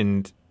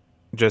mentioned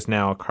just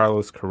now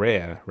Carlos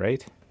Correa,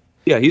 right?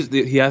 Yeah,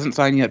 he hasn't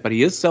signed yet, but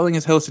he is selling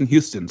his house in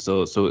Houston.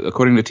 So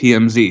according to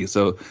TMZ,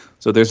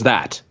 so there's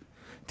that.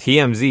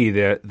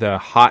 TMZ, the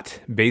hot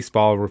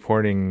baseball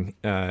reporting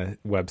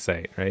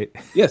website, right?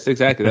 Yes,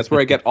 exactly. That's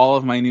where I get all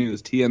of my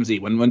news.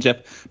 TMZ. When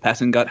Jeff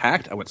Passan got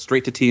hacked, I went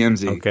straight to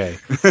TMZ. Okay.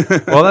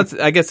 Well,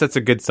 I guess that's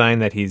a good sign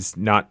that he's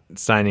not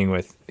signing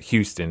with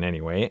Houston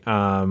anyway.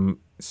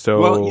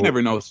 So you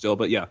never know still,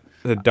 but yeah.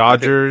 The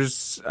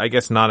Dodgers, I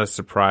guess not a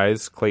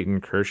surprise.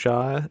 Clayton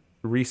Kershaw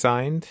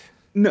re-signed.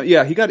 No,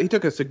 yeah, he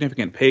took a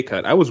significant pay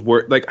cut. I was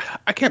worried. Like,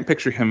 I can't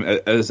picture him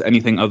as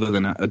anything other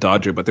than a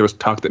Dodger, but there was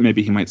talk that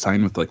maybe he might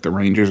sign with like the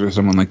Rangers or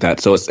someone like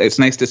that. So it's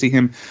nice to see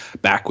him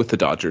back with the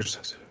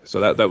Dodgers. So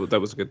that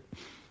was good.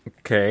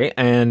 Okay,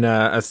 and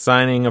a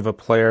signing of a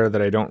player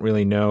that I don't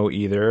really know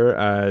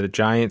either. The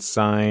Giants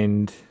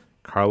signed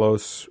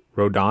Carlos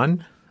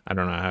Rodon. I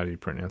don't know how you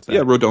pronounce that.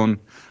 Yeah, Rodon.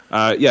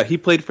 He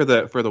played for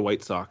the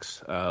White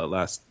Sox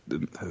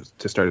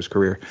to start his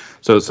career.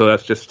 So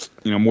that's just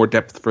more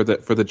depth for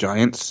the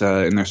Giants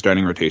in their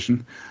starting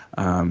rotation.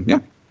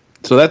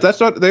 So So that's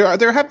what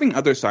they're having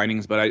other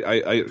signings, but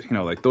I you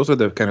know, like those are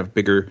the kind of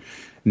bigger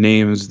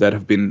names that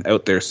have been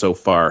out there so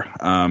far.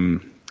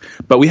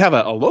 But we have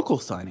a local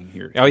signing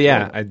here. Oh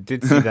yeah, I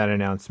did see that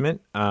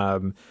announcement.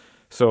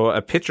 So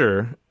a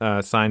pitcher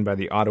signed by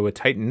the Ottawa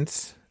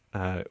Titans,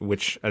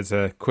 which, as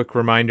a quick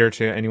reminder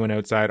to anyone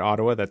outside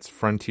Ottawa, that's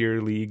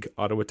Frontier League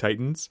Ottawa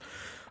Titans.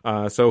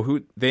 So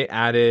who they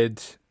added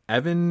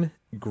Evan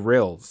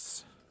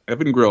Grills.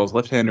 Evan Grills,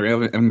 left-hander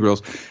Evan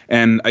Grills,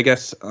 and I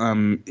guess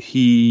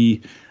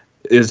he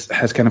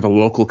has kind of a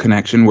local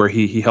connection where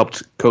he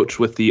helped coach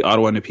with the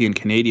Ottawa Nepean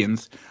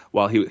Canadians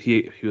while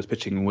he was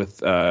pitching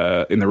with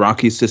in the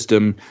Rockies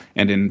system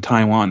and in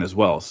Taiwan as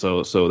well.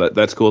 So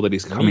that's cool that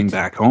he's coming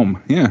back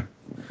home. Yeah.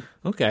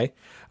 Okay.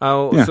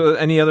 So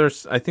any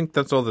others? I think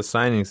that's all the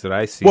signings that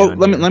I see. Well,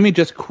 let me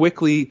just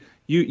quickly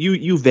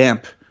you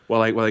vamp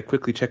while I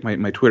quickly check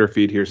my Twitter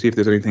feed here, see if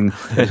there's anything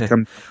that's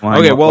come.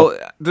 Okay, well,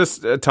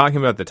 just talking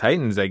about the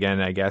Titans again,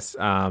 I guess.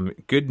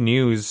 Good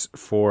news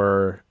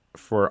for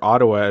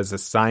Ottawa as a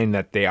sign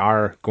that they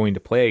are going to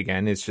play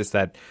again. It's just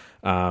that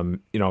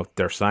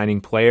they're signing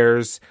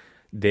players.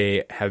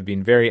 They have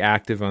been very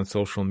active on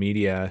social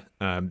media.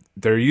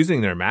 They're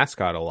using their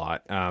mascot a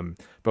lot.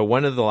 But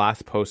one of the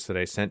last posts that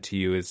I sent to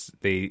you is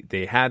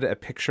they had a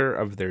picture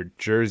of their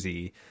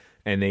jersey,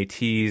 and they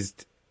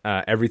teased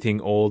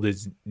everything old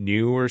is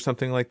new or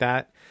something like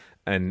that.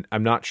 And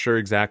I'm not sure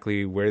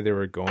exactly where they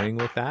were going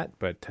with that,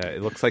 but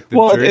it looks like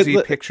the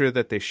jersey picture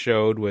that they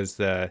showed was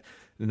the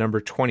number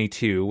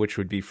 22, which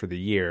would be for the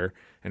year,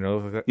 and it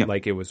looked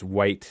like it was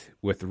white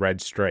with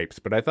red stripes.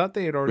 But I thought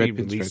they had already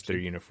released their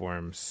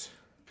uniforms.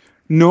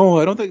 No,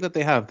 I don't think that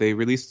they have. They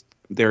released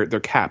their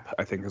cap,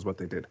 I think, is what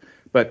they did.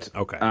 But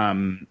okay.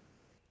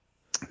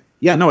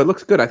 Yeah, no, it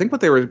looks good. I think what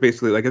they were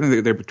basically like, I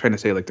think they were trying to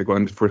say like they're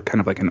going for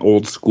kind of like an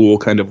old school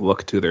kind of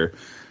look to their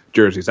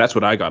jerseys. That's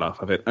what I got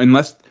off of it.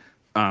 Unless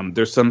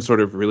there's some sort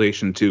of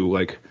relation to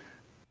like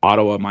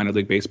Ottawa minor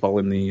league baseball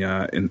in the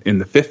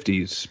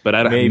 50s, but I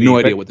have no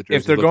idea what the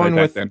jerseys look like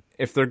back then.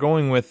 If they're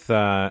going with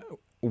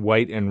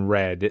white and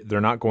red,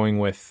 they're not going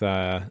with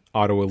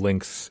Ottawa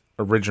Lynx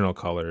original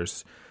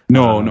colors.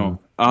 No.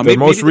 Their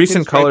most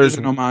recent colors,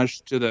 an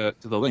homage to the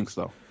Lynx,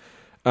 though.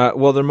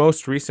 Well, their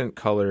most recent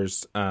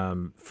colors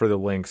for the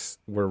Lynx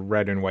were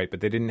red and white,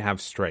 but they didn't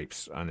have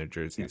stripes on their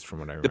jerseys, from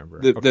what I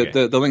remember.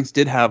 The Lynx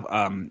did have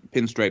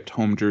pinstriped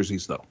home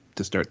jerseys, though,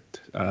 to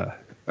start.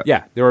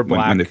 Yeah, they were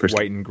black,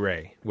 white, and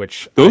gray.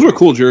 Those were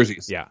cool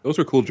jerseys. Yeah, those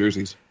were cool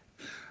jerseys.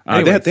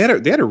 They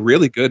had a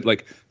really good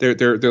like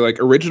they're like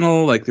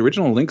original, like the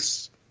original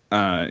Lynx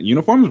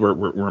uniforms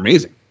were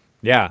amazing.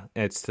 Yeah,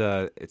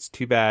 it's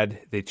too bad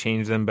they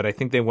changed them, but I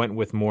think they went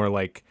with more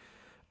like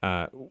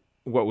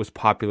what was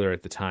popular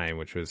at the time,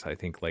 which was, I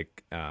think,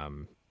 like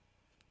kind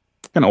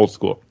of old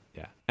school.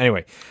 Yeah.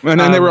 Anyway, and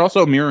then they were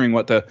also mirroring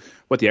what the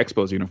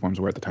Expos uniforms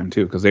were at the time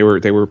too, because they were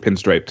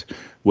pinstriped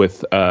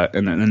with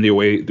and then the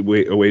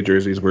away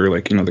jerseys were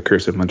like the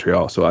cursive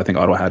Montreal. So I think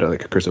Ottawa had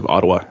like a cursive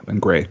Ottawa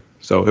and gray.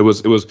 So it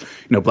was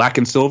black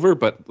and silver,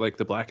 but like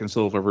the black and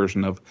silver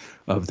version of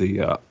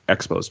the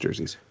Expos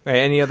jerseys. Okay,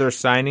 any other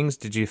signings?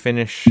 Did you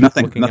finish?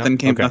 Nothing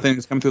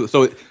has come through.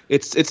 So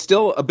it's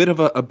still a bit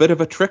of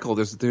a trickle.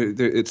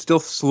 It's still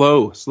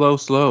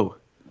slow.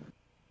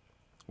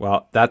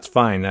 Well, that's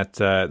fine.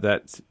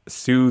 That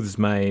soothes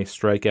my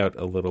strikeout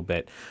a little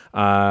bit.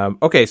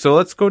 Okay, so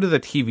let's go to the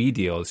TV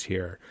deals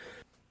here.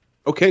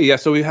 Okay, yeah.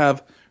 So we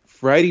have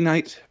Friday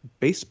Night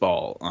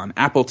Baseball on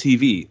Apple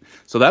TV.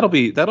 So that'll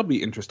be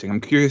interesting. I'm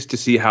curious to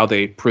see how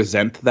they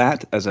present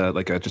that as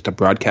just a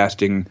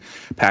broadcasting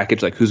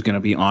package. Like who's going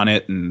to be on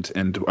it, and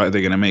are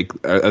they going to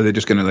are they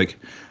just going to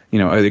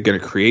are they going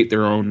to create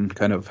their own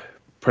kind of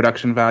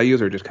production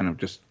values, or just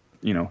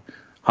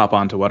hop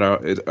on to what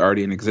is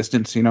already in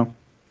existence?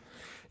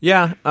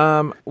 Yeah.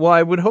 Well,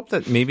 I would hope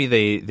that maybe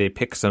they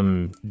pick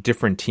some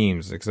different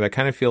teams, because I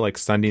kind of feel like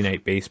Sunday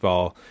Night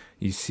Baseball,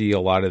 you see a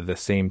lot of the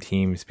same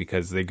teams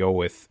because they go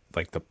with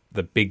like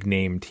the big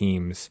name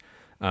teams.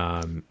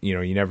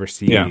 You never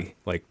see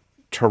like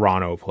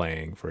Toronto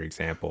playing, for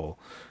example.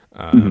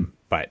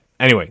 But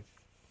anyway.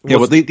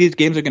 These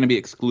games are going to be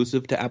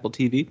exclusive to Apple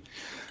TV.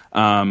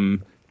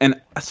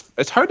 And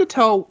it's hard to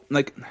tell,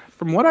 like,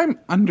 from what I'm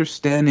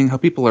understanding, how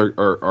people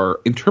are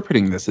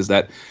interpreting this is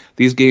that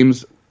these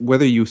games,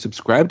 whether you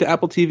subscribe to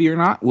Apple TV or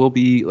not, will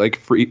be like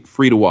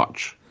free to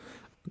watch.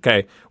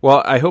 Okay.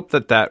 Well, I hope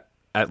that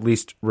at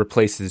least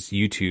replaces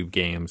YouTube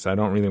games. I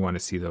don't really want to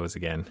see those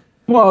again.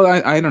 Well,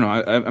 I don't know.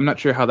 I'm not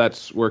sure how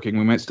that's working.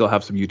 We might still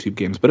have some YouTube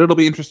games, but it'll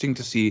be interesting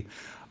to see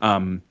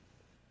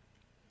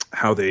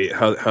how they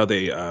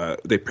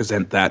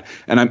present that.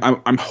 And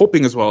I'm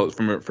hoping as well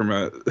from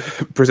a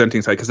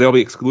presenting side, because they'll be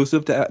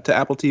exclusive to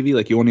Apple TV.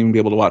 Like you won't even be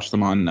able to watch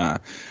them on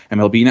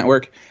MLB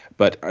Network.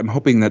 But I'm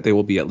hoping that they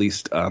will be at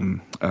least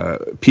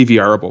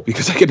PVRable,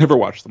 because I can never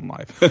watch them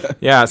live.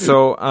 Yeah.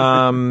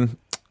 So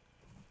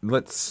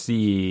let's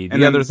see.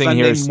 The other thing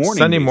here is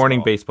Sunday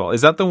morning baseball.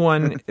 Is that the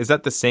one? Is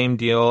that the same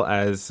deal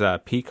as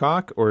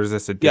Peacock, or is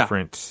this a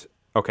different?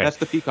 Okay. That's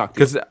the Peacock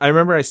deal. Because I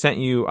remember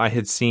I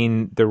had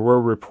seen there were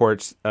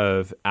reports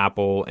of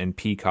Apple and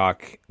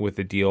Peacock with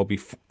the deal.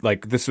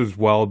 Like this was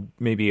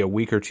maybe a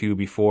week or two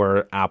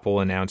before Apple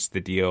announced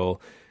the deal,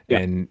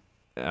 and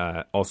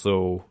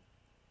also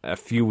a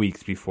few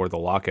weeks before the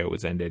lockout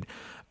was ended.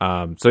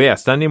 So yeah,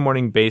 Sunday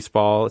morning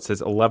baseball. It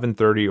says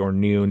 11:30 or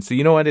noon. So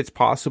you know what? It's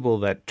possible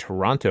that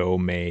Toronto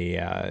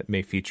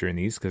may feature in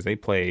these because they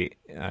play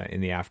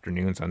in the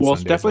afternoons on Sundays. Well,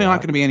 it's definitely not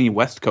going to be any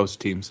West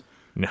Coast teams.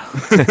 No.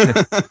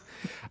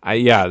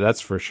 Yeah,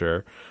 that's for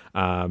sure.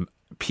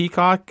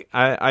 Peacock.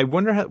 I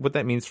wonder what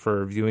that means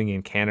for viewing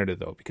in Canada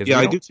though, because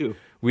I do too.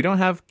 We don't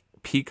have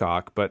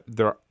Peacock, but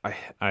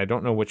I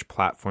don't know which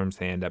platforms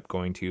they end up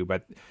going to,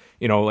 but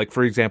like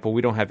for example,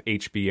 we don't have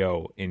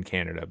HBO in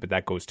Canada, but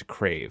that goes to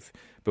Crave.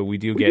 But we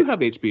do have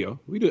HBO.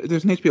 We do.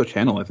 There's an HBO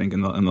channel, I think,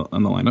 in the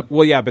lineup.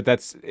 Well, yeah, but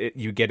that's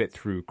you get it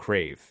through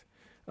Crave.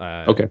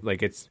 Okay.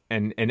 Like it's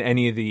and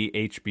any of the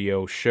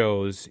HBO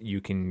shows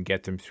you can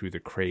get them through the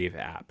Crave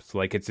app. So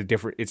like it's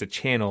a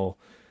channel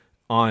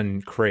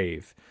on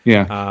Crave.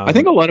 Yeah, I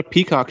think a lot of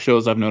Peacock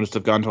shows I've noticed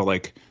have gone to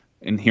like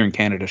here in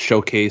Canada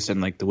Showcase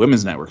and like the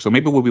Women's Network. So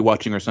maybe we'll be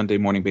watching our Sunday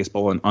morning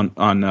baseball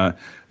on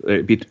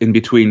in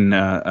between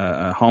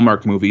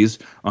Hallmark movies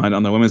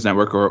on the Women's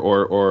Network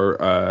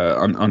or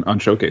on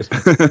Showcase.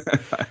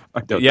 I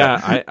doubt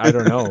that. I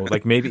don't know.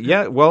 Like maybe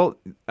Well,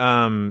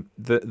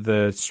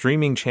 the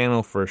streaming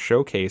channel for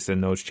Showcase in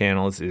those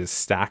channels is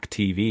Stack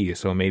TV.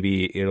 So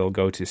maybe it'll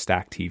go to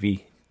Stack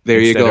TV. There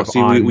you go.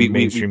 See, we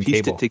pieced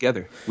cable. it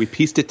together. We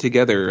pieced it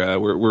together.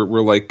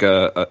 We're like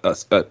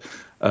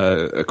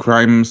a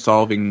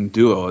crime-solving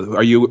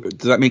duo.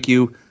 Does that make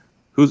you?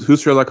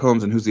 Who's Sherlock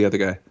Holmes and who's the other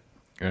guy?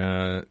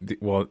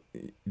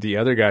 The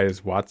other guy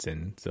is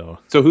Watson. So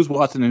who's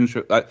Watson and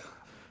who's?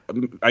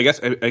 I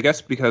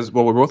guess because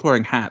we're both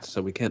wearing hats,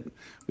 so we can't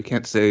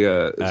say.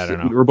 I don't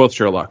know. We're both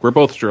Sherlock. We're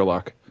both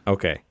Sherlock.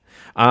 Okay.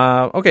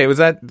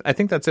 Okay. I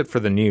think that's it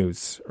for the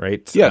news,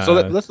 right? Yeah. So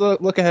let's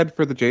look ahead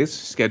for the Jays'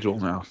 schedule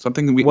now.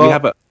 Something we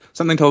have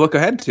something to look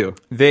ahead to.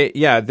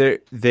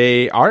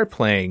 They are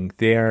playing.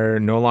 They are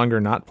no longer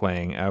not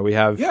playing. We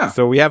have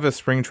a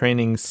spring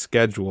training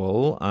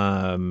schedule.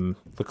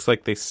 Looks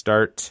like they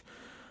start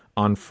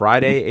on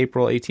Friday,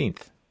 April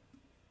 18th.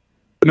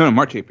 No,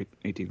 March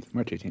 18th.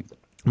 March 18th.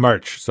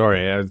 March.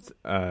 Sorry,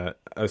 I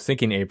was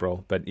thinking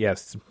April, but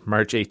yes,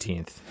 March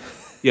 18th.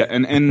 Yeah,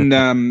 and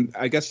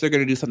I guess they're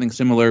going to do something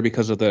similar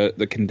because of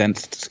the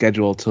condensed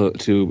schedule to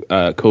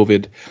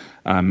COVID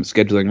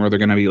scheduling, where they're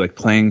going to be like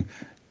playing.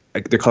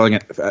 Like they're calling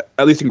it,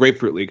 at least in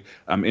Grapefruit League,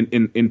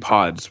 in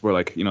pods, where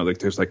like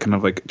there's like kind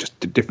of like just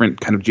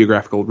different kind of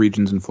geographical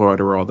regions in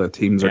Florida where all the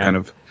teams are kind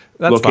of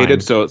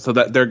located. Fine. So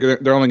that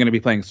they're only going to be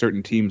playing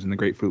certain teams in the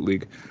Grapefruit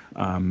League.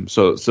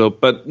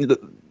 But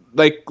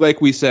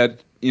like we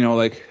said,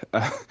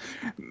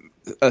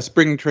 a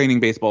spring training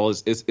baseball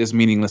is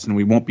meaningless, and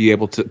we won't be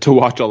able to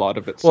watch a lot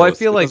of it. Well, I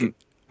feel like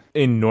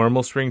in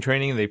normal spring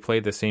training they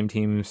play the same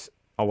teams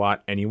a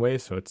lot anyway,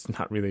 so it's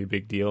not really a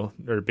big deal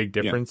or a big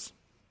difference.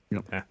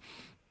 Yeah.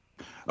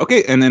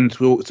 Okay, and then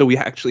so we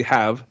actually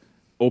have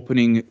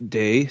opening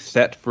day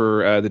set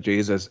for the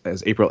Jays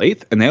as April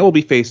 8th, and they will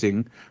be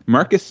facing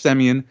Marcus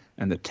Semien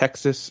and the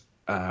Texas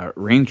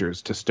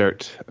Rangers to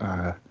start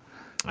the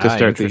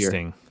year.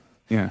 Interesting.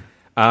 Yeah.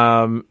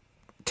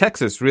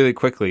 Texas, really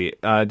quickly.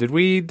 Did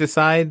we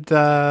decide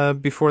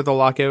before the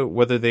lockout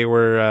whether they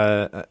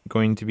were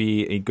going to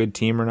be a good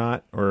team or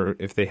not, or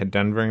if they had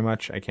done very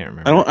much? I can't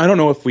remember. I don't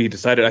know if we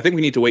decided. I think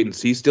we need to wait and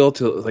see still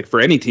to like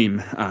for any team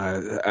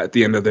at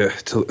the end of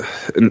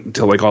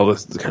until like all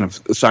the kind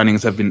of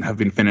signings have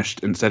been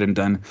finished and said and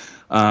done.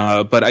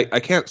 But I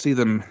can't see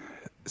them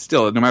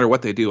still. No matter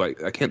what they do, I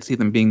can't see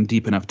them being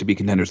deep enough to be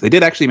contenders. They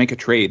did actually make a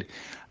trade.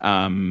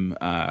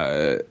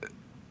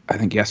 I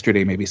think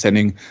yesterday, maybe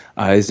sending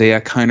Isaiah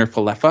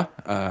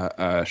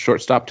Kiner-Falefa,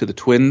 shortstop, to the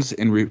Twins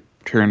in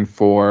return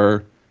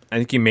for. I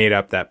think you made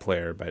up that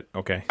player, but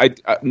okay.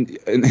 In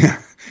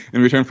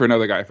return for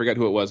another guy, I forget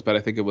who it was, but I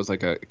think it was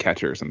like a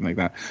catcher or something like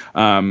that.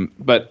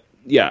 But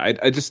yeah,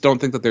 I just don't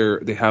think that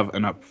they have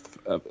enough.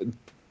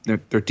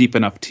 They're deep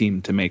enough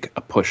team to make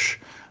a push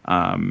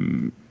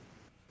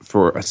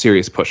for a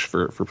serious push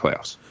for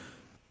playoffs.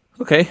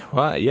 Okay,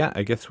 well, yeah,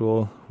 I guess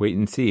we'll wait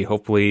and see.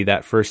 Hopefully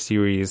that first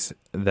series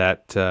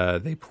that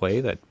they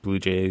play, that Blue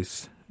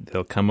Jays,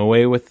 they'll come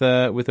away with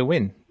a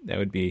win. That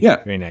would be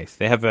very nice.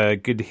 They have a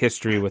good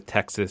history with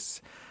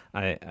Texas,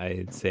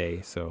 I'd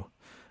say. So,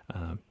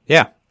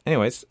 yeah.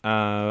 Anyways,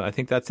 I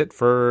think that's it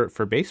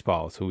for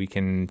baseball. So we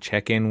can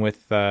check in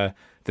with the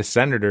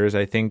Senators.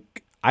 I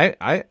think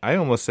I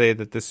almost say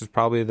that this is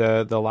probably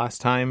the last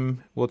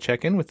time we'll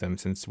check in with them,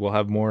 since we'll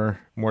have more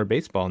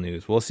baseball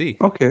news. We'll see.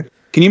 Okay.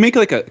 Can you make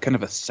like a kind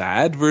of a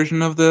sad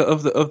version of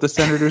the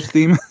Senators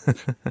theme?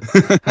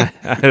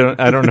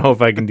 I don't know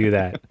if I can do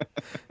that.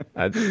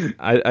 I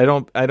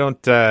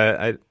don't.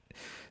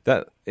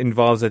 That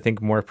involves, I think,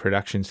 more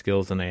production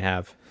skills than I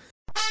have.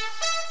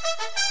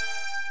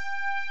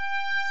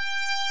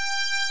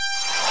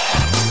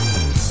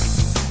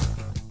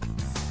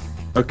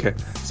 Okay.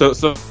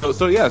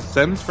 So yeah,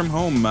 Sens from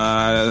home.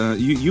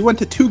 You went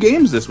to 2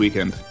 games this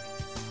weekend.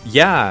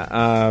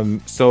 Yeah.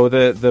 So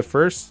the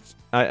first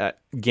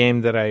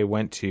game that I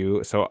went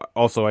to. So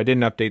also I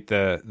didn't update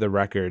the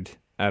record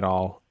at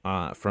all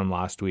from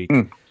last week.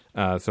 Mm,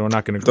 So we're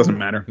not going to it doesn't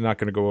matter. not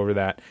going to go over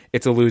that.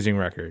 It's a losing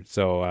record.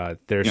 So Yeah.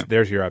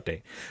 there's your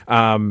update.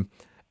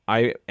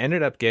 I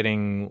ended up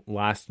getting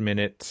last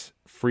minute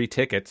free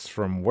tickets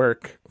from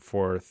work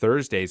for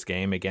Thursday's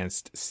game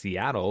against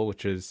Seattle,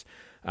 which is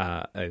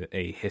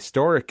a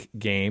historic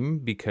game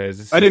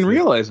because I didn't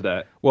realize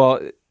that. well,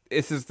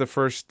 this is the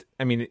first.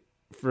 I mean,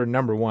 for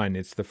number one,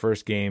 it's the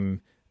first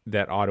game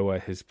that Ottawa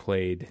has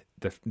played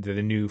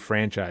the new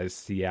franchise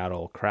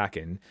Seattle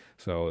Kraken.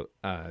 So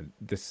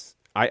this.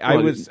 I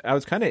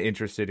was kind of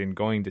interested in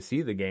going to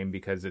see the game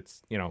because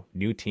it's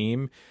new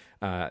team.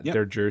 Yep.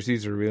 Their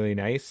jerseys are really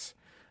nice,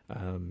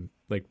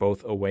 like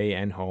both away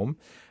and home.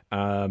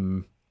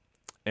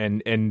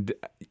 And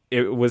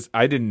it was,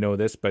 I didn't know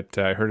this, but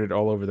I heard it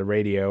all over the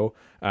radio.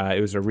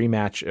 It was a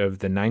rematch of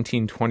the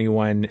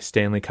 1921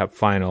 Stanley Cup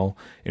final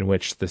in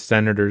which the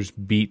Senators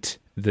beat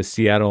the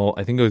Seattle,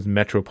 I think it was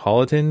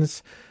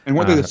Metropolitans. And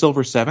weren't they the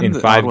Silver Seven? In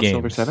the 5 Ottawa games.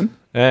 Silver Seven?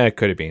 It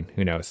could have been.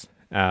 Who knows?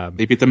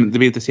 They beat them. They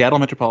beat the Seattle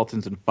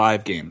Metropolitans in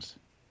 5 games.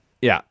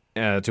 Yeah,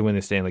 to win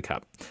the Stanley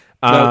Cup.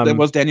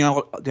 Was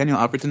Daniel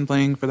Alfredson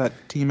playing for that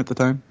team at the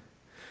time?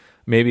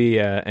 Maybe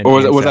Or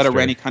was that a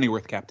Randy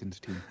Cunneyworth captain's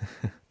team?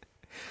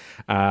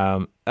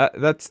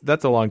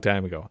 That's a long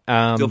time ago.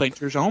 Sylvain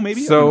Turgeon,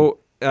 maybe? So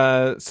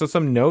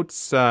some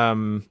notes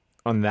on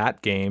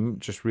that game,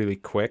 just really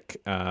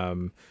quick.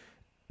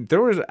 There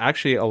was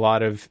actually a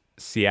lot of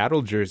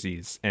Seattle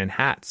jerseys and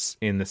hats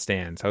in the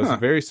stands. I was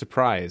very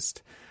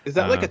surprised. Is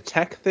that like a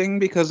tech thing?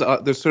 Because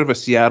there's sort of a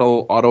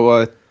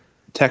Seattle-Ottawa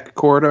tech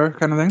corridor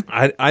kind of thing?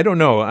 I don't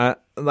know.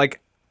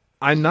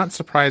 I'm not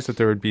surprised that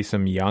there would be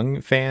some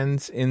young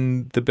fans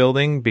in the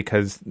building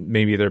because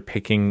maybe they're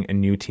picking a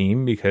new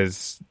team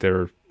because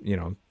they're,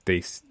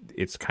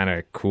 it's kind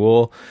of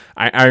cool.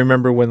 I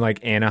remember when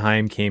like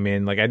Anaheim came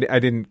in, like I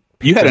didn't.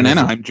 You had an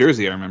Anaheim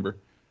jersey, I remember.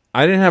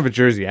 I didn't have a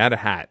jersey. I had a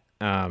hat.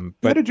 But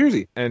you had a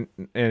jersey and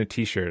a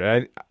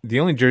T-shirt. The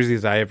only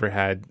jerseys I ever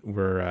had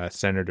were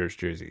Senators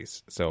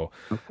jerseys. So,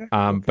 okay.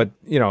 But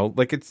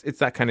like it's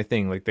that kind of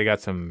thing. Like they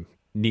got some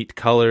neat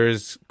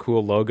colors,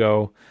 cool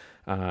logo.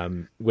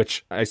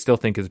 Which I still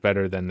think is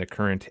better than the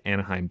current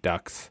Anaheim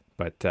Ducks,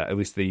 but at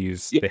least they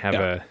have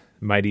a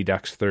Mighty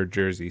Ducks third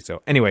jersey.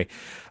 So anyway,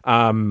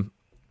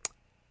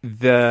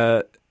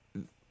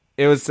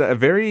 it was a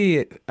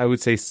very, I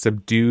would say,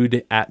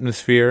 subdued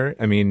atmosphere.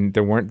 I mean,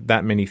 there weren't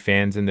that many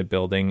fans in the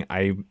building.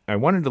 I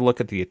wanted to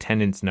look at the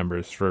attendance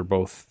numbers for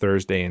both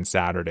Thursday and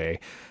Saturday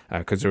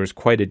because there was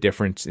quite a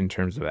difference in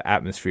terms of the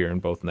atmosphere in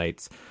both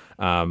nights.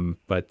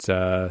 But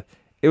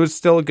it was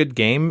still a good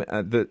game.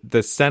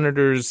 The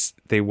Senators,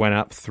 they went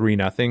up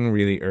 3-0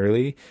 really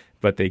early,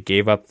 but they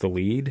gave up the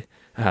lead.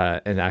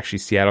 And actually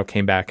Seattle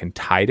came back and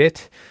tied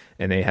it,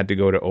 and they had to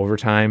go to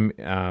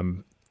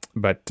overtime.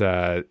 But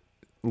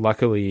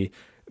luckily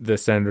the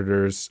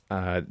Senators,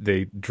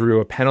 they drew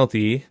a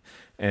penalty,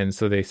 and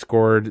so they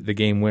scored the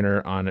game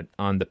winner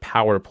on the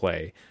power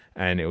play.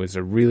 And it was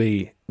a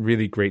really,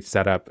 really great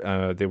setup.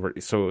 It was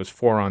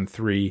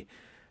 4-on-3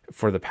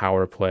 for the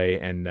power play,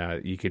 and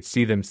you could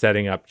see them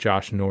setting up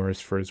Josh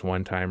Norris for his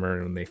one-timer,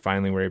 and they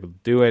finally were able to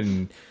do it,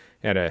 and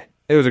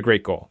it was a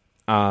great goal.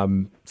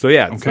 So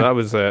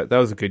that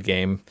was a good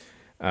game.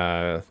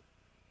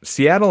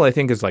 Seattle, I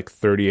think, is like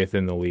 30th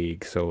in the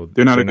league, so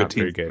they're not a good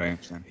very team.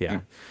 good.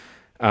 Yeah.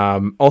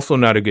 Also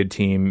not a good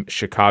team,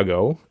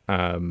 Chicago.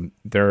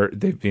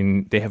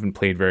 They haven't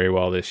played very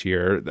well this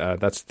year.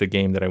 That's the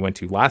game that I went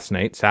to last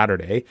night,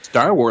 Saturday.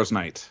 Star Wars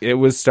night. It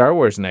was Star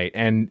Wars night,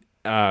 and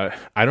I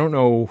don't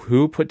know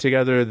who put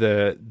together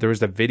there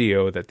was a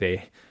video that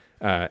they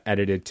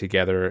edited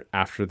together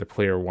after the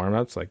player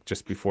warm-ups, like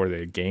just before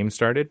the game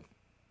started.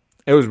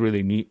 It was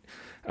really neat.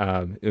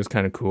 It was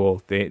kind of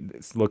cool.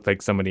 It looked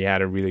like somebody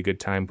had a really good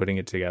time putting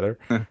it together.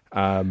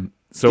 Did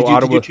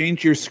you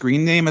change your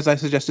screen name, as I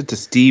suggested, to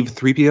Steve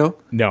 3PO?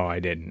 No, I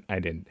didn't.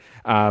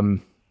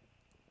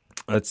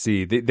 Let's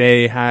see.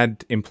 They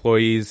had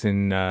employees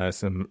in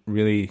some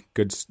really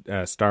good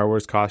Star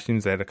Wars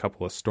costumes. They had a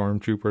couple of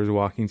stormtroopers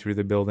walking through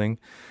the building.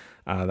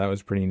 That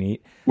was pretty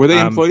neat. Were they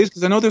employees?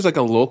 Because I know there's like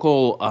a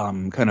local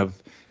kind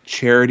of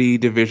charity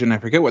division. I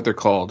forget what they're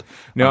called.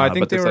 No, I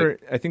think they were.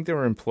 I think they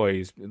were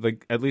employees.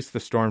 Like at least the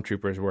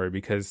stormtroopers were,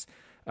 because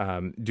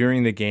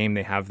during the game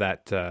they have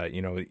that.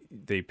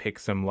 They pick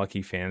some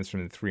lucky fans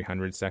from the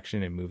 300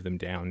 section and move them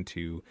down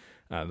to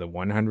the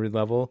 100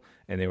 level,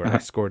 and they were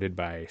escorted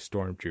by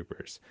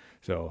stormtroopers.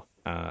 So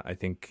I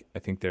think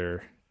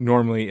they're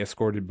normally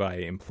escorted by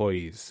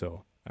employees.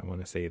 So I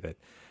want to say that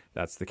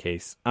that's the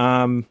case.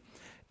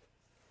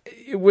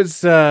 It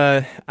was.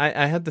 I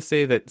had to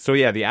say that. So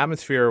yeah, the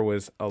atmosphere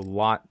was a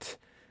lot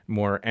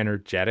more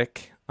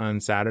energetic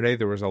on Saturday.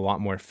 There was a lot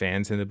more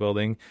fans in the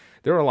building.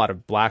 There were a lot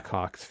of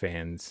Blackhawks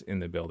fans in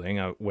the building,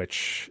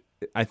 which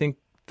I think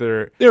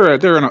they're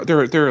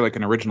like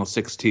an original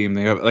six team.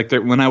 They have like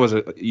when I was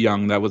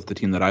young, that was the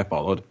team that I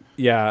followed.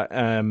 Yeah,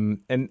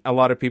 and a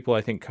lot of people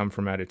I think come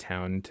from out of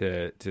town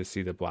to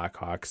see the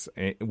Blackhawks.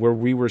 Where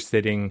we were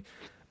sitting,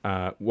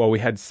 we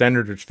had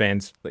Senators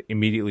fans like,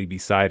 immediately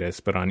beside us,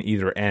 but on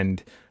either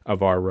end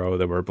of our row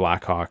there were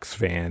Blackhawks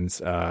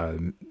fans.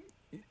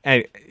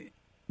 And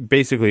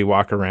basically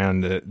walk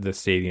around the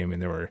stadium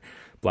and there were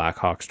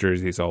Blackhawks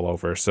jerseys all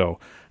over. So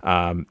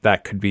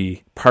that could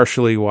be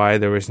partially why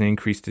there was an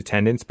increased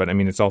attendance. But I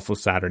mean, it's also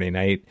Saturday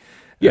night.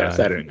 Yeah,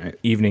 Saturday night,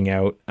 evening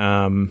out.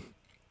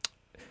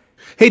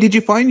 Hey, did you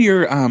find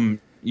your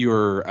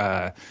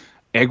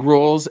egg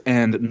rolls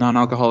and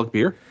non-alcoholic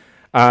beer?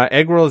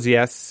 Egg rolls,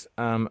 yes.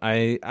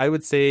 I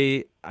would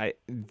say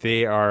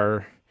they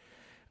are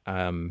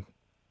a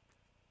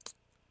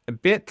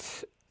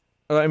bit.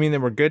 I mean, they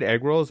were good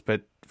egg rolls,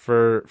 but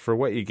for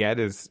what you get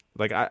is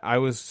like I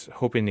was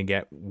hoping to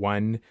get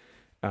one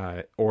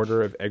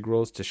order of egg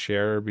rolls to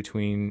share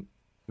between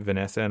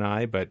Vanessa and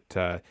I, but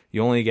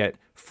you only get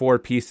 4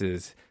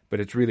 pieces. But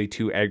it's really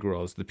 2 egg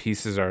rolls. The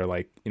pieces are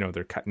like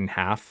they're cut in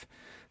half,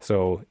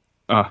 so.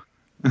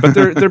 But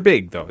they're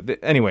big though.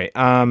 Anyway,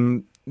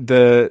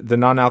 the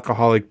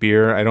non-alcoholic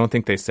beer, I don't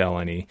think they sell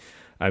any.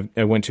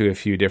 I went to a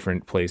few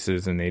different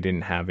places and they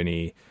didn't have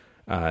any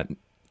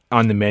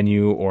on the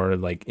menu or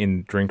like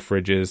in drink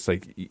fridges.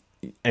 Like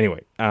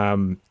anyway,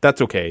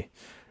 that's okay.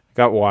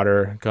 Got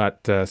water,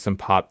 got some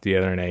pop the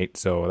other night,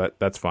 so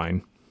that's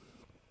fine.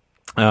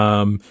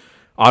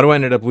 Ottawa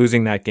ended up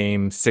losing that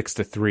game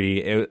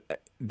 6-3.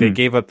 They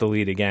gave up the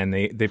lead again.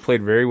 They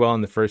played very well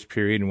in the first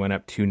period and went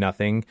up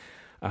 2-0.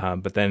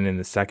 But then in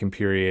the second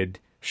period,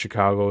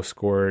 Chicago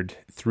scored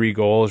 3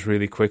 goals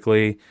really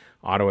quickly.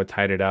 Ottawa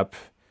tied it up,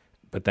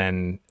 but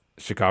then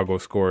Chicago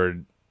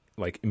scored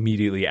like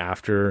immediately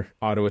after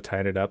Ottawa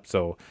tied it up.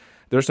 So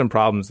there's some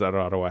problems that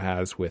Ottawa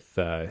has with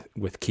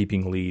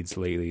keeping leads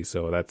lately.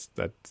 So that's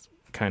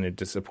kind of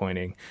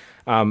disappointing.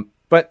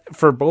 But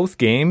for both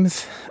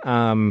games,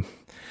 for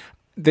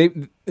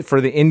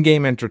the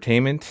in-game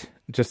entertainment,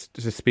 just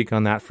to speak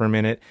on that for a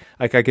minute,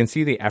 like I can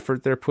see the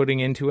effort they're putting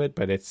into it,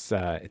 but it's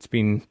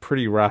been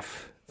pretty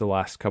rough the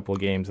last couple of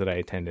games that I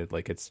attended.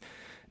 Like it's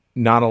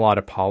not a lot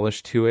of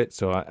polish to it,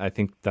 so I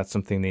think that's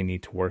something they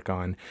need to work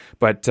on.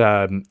 But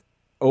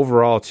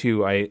overall,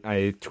 too, I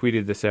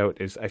tweeted this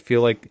out, is I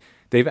feel like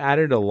they've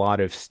added a lot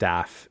of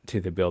staff to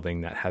the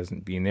building that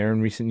hasn't been there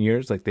in recent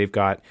years. Like they've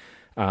got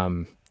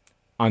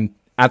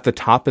at the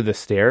top of the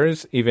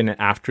stairs, even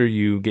after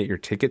you get your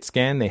ticket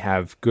scanned, they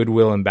have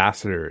goodwill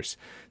ambassadors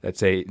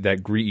that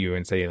greet you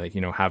and say like,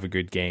 have a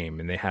good game.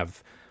 And they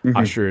have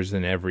ushers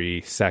in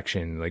every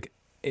section. Like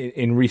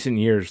in recent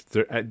years,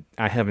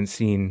 I haven't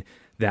seen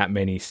that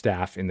many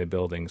staff in the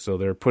building. So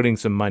they're putting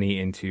some money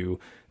into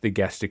the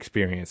guest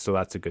experience. So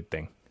that's a good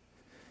thing.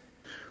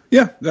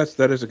 Yeah,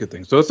 that is a good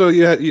thing. So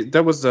yeah,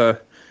 that was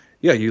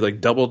you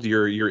like doubled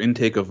your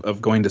intake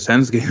of going to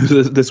Sens games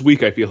this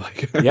week, I feel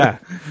like. Yeah.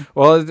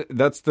 Well,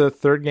 that's the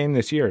 3rd game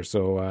this year,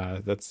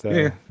 so that's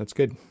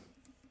good.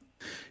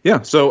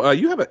 Yeah. So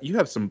you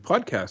have some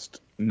podcast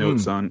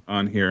notes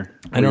on here.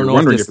 I don't know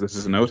wondering if this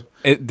is a note.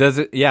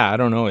 Yeah, I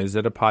don't know. Is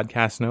it a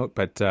podcast note?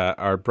 But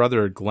our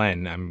brother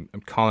Glenn, I'm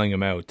calling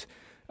him out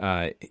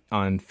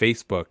on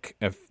Facebook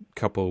a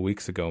couple of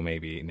weeks ago,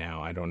 maybe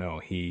now. I don't know.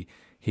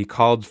 He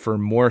called for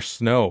more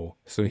snow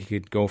so he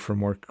could go for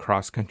more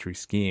cross-country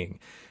skiing.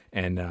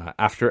 And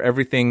after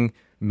everything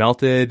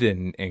melted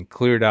and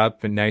cleared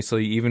up and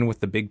nicely, even with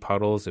the big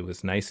puddles, it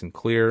was nice and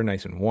clear,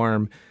 nice and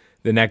warm.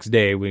 The next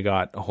day, we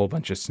got a whole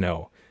bunch of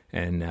snow.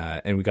 And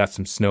we got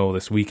some snow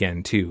this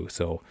weekend, too.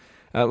 So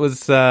that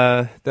was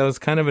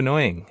kind of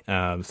annoying.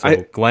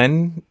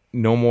 Glenn,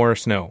 no more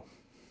snow.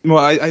 Well,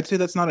 I'd say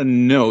that's not a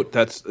note.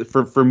 That's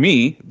for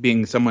me,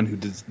 being someone who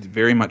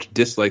very much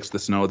dislikes the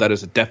snow, that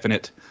is a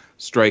definite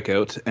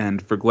strikeout.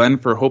 And for Glenn,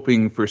 for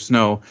hoping for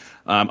snow,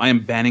 I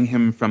am banning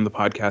him from the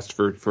podcast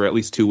for at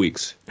least 2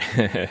 weeks.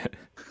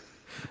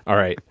 All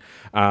right.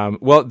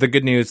 Well, the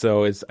good news,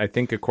 though, is I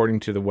think according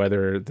to the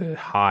weather, the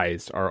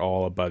highs are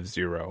all above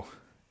 0.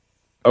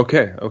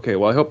 Okay.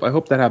 Well, I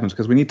hope that happens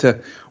because we need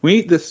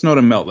this snow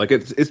to melt. Like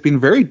it's been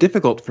very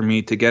difficult for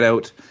me to get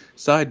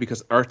outside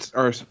because our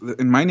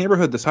in my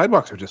neighborhood the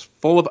sidewalks are just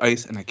full of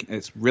ice and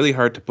it's really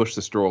hard to push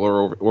the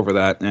stroller over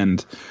that,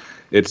 and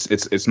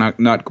it's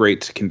not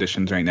great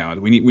conditions right now.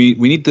 We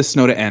need the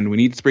snow to end. We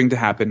need spring to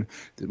happen,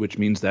 which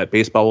means that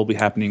baseball will be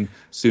happening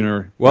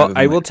sooner. Well,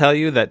 I will tell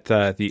you that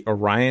the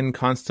Orion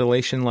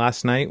constellation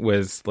last night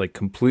was like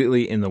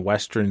completely in the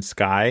western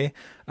sky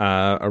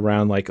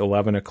around like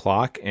 11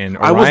 o'clock. And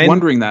Orion, I was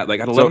wondering that, like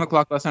at 11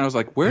 o'clock last night, I was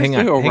like, "Where's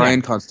the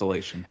Orion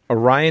constellation?"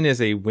 Orion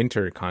is a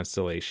winter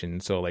constellation,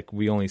 so like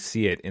we only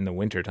see it in the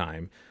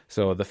wintertime.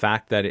 So the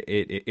fact that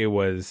it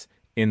was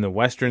in the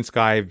western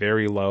sky,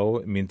 very low,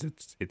 it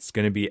means it's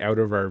going to be out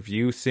of our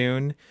view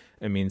soon.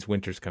 It means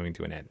winter's coming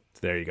to an end. So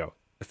there you go,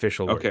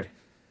 official word.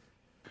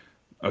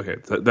 Okay.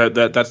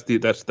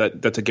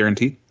 That's a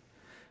guarantee.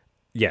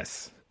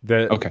 Yes.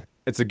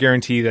 It's a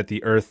guarantee that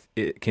the Earth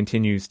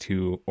continues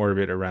to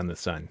orbit around the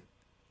sun.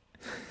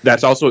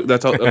 That's all.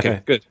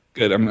 Okay, good,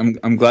 good.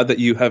 I'm glad that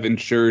you have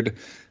insured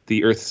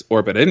the Earth's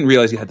orbit. I didn't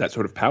realize you had that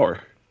sort of power.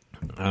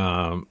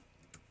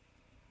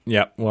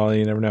 Yeah, well,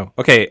 you never know.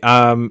 Okay,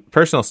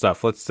 personal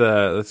stuff. Let's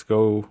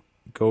go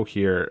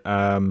here.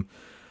 I'll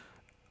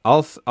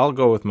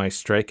go with my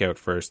strikeout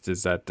first.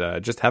 Is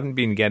that just haven't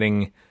been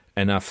getting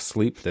enough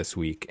sleep this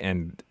week,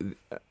 and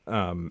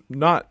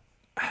not.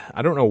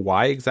 I don't know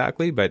why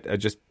exactly, but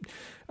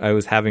I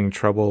was having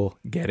trouble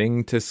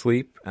getting to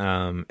sleep,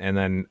 and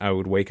then I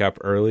would wake up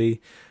early.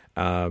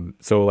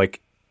 So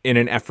like in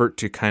an effort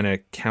to kind of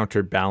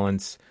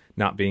counterbalance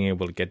not being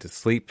able to get to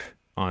sleep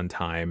on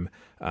time,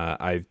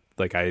 I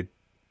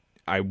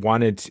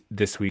wanted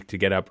this week to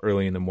get up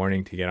early in the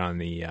morning to get on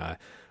the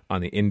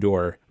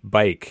indoor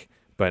bike,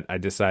 but I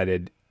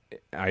decided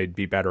I'd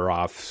be better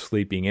off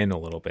sleeping in a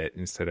little bit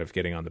instead of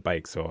getting on the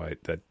bike. So I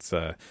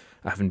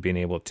haven't been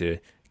able to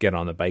get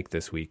on the bike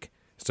this week.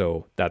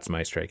 So that's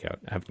my strikeout.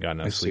 I haven't gotten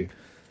enough sleep.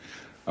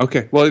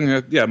 Okay.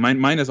 Well, yeah,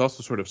 mine is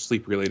also sort of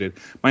sleep related.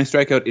 My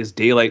strikeout is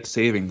daylight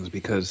savings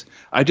because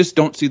I just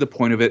don't see the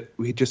point of it.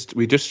 We just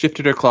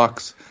shifted our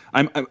clocks.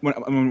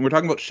 When we're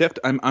talking about shift,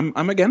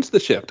 I'm against the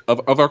shift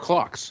of our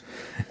clocks.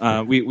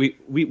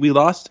 We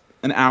lost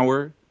an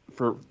hour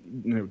for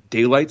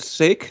daylight's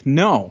sake.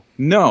 No.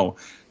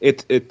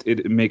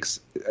 It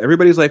makes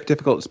everybody's life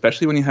difficult,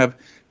 especially when you have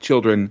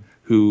children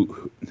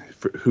who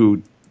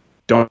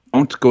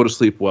don't go to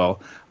sleep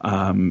well.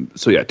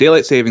 So yeah,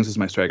 daylight savings is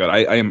my strikeout.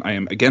 I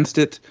am against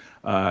it.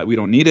 We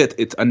don't need it.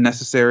 It's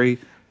unnecessary.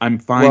 I'm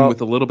fine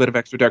with a little bit of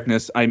extra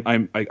darkness. I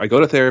go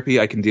to therapy.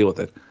 I can deal with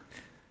it.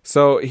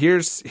 So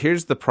here's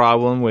the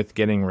problem with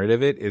getting rid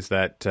of it is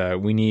that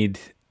we need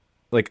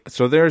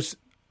so there's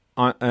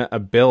a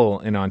bill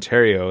in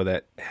Ontario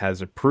that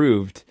has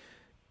approved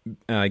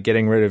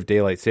getting rid of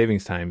daylight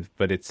savings times,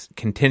 but it's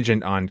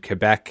contingent on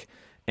Quebec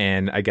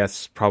and I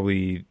guess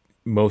probably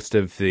most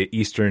of the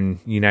eastern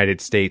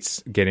United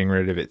States getting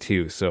rid of it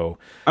too. So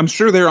I'm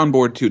sure they're on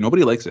board too.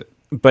 Nobody likes it,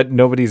 but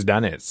nobody's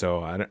done it.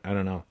 So I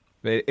don't know.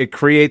 It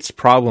creates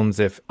problems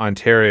if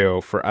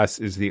Ontario for us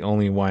is the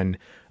only one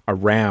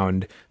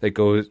around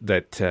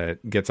that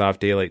gets off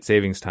daylight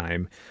savings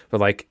time.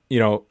 But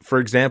for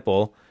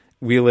example,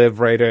 we live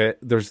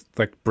there's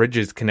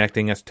bridges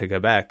connecting us to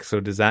Quebec. So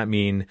does that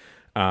mean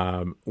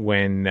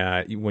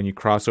when you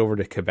cross over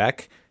to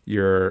Quebec,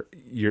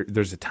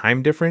 there's a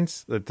time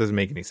difference? That doesn't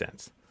make any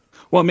sense.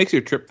 Well, it makes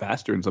your trip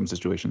faster in some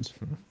situations.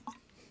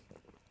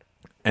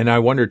 And I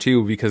wonder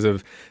too, because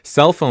of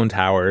cell phone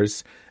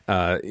towers,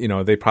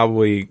 they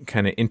probably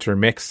kind of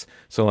intermix.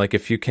 So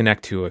if you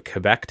connect to a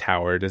Quebec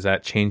tower, does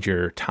that change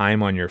your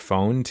time on your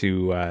phone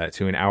to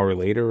an hour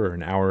later or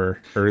an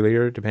hour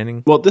earlier,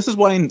 depending? Well, this is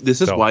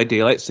why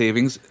daylight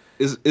savings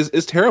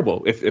is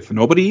terrible. If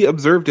nobody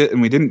observed it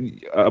and we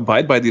didn't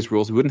abide by these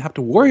rules, we wouldn't have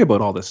to worry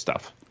about all this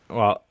stuff.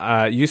 Well,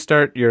 you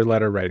start your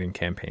letter writing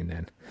campaign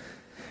then.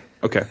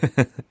 Okay.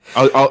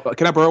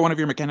 Can I borrow one of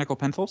your mechanical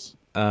pencils?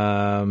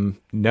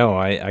 No,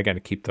 I got to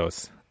keep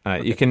those.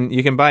 Okay.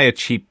 You can buy a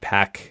cheap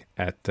pack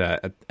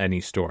at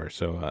any store,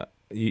 so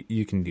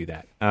you can do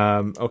that.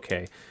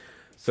 Okay,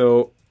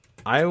 so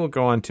I will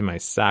go on to my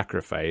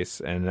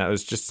sacrifice, and that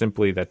was just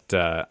simply that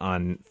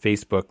on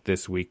Facebook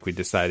this week we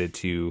decided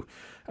to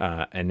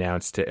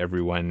announce to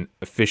everyone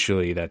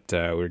officially that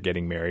we're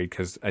getting married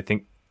because I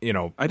think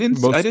I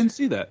didn't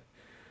see that.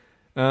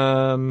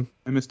 I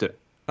missed it.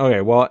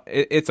 Okay, well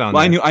it's on.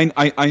 Well, there.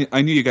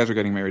 I knew you guys were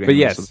getting married. But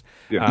anyway, yes, so,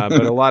 yeah.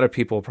 but a lot of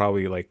people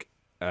probably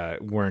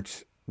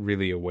weren't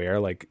really aware.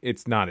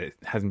 It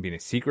hasn't been a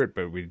secret,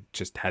 but we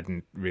just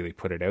hadn't really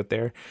put it out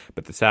there.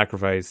 But the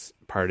sacrifice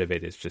part of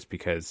it is just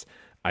because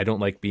I don't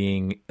like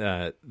being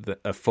a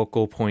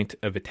focal point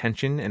of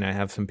attention, and I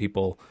have some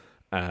people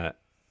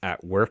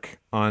at work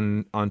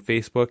on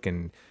Facebook,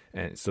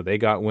 and so they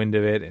got wind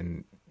of it,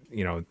 and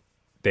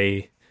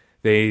they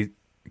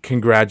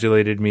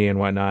congratulated me and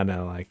whatnot. And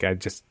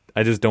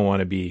I just don't want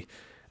to be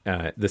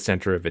the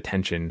center of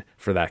attention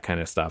for that kind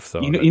of stuff.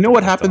 So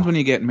what happens when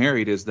you get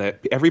married is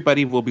that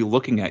everybody will be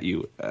looking at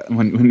you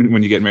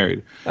when you get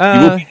married. You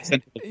will be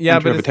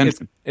center of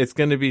attention. It's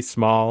going to be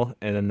small,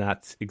 and then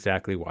that's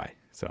exactly why.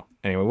 So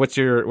anyway, what's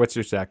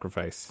your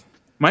sacrifice?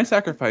 My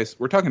sacrifice,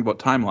 we're talking about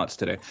time lots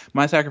today.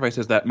 My sacrifice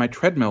is that my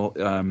treadmill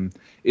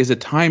is a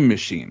time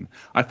machine.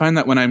 I find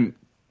that when I'm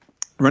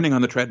running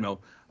on the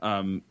treadmill,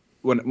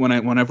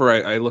 whenever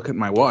I look at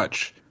my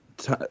watch,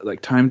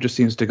 time just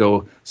seems to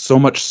go so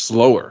much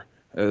slower.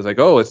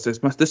 It's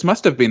this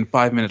must have been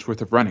 5 minutes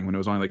worth of running when it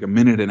was only a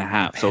minute and a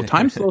half. So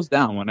time slows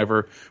down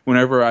whenever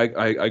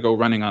I go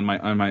running on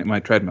my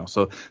treadmill.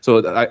 So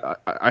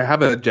I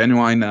have a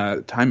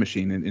genuine time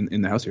machine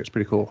in the house here. It's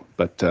pretty cool.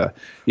 But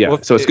yeah,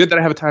 well, so it's good that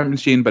I have a time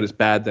machine, but it's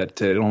bad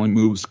that it only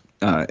moves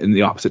in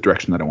the opposite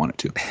direction that I want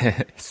it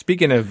to.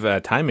 Speaking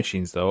of time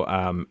machines, though,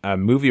 a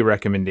movie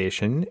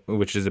recommendation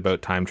which is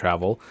about time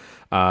travel.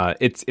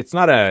 It's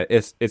not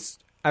it's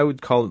I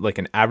would call it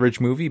an average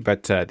movie,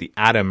 but The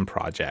Atom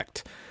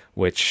Project,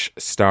 which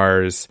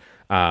stars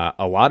a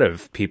lot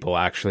of people,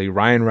 actually.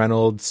 Ryan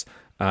Reynolds,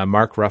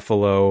 Mark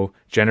Ruffalo,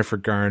 Jennifer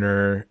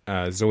Garner,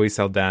 Zoe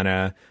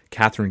Saldana,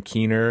 Catherine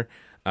Keener.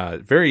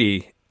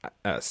 Very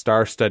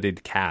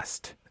star-studded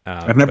cast.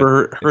 I've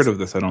never heard of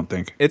this. I don't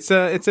think it's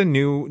a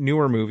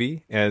newer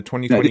movie,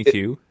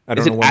 2022. I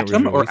don't know when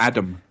Atom it was released. or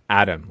Adam?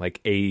 Adam,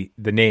 like the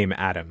name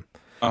Adam.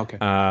 Okay.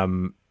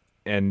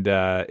 And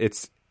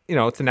it's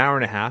it's an hour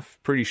and a half,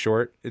 pretty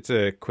short. It's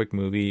a quick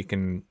movie.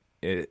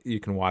 You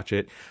can watch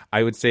it.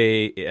 I would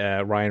say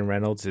Ryan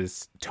Reynolds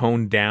is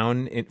toned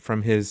down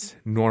from his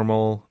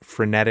normal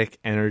frenetic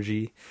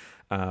energy.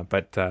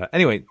 But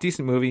anyway,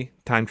 decent movie,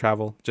 time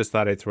travel. Just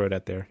thought I'd throw it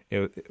out there.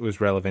 It was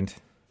relevant.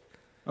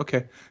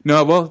 Okay.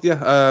 No, well,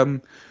 yeah.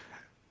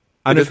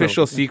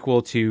 Unofficial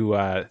sequel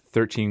to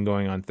 13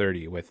 Going on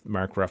 30 with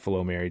Mark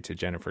Ruffalo married to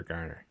Jennifer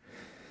Garner.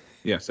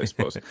 Yes, I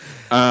suppose.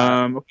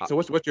 Okay, so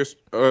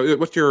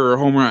what's your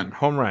home run?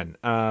 Home run.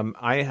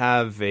 I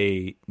have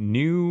a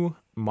new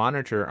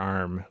monitor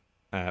arm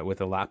with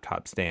a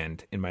laptop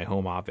stand in my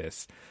home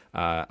office.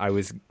 I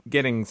was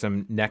getting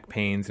some neck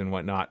pains and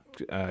whatnot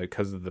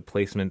because of the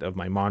placement of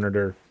my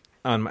monitor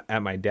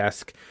at my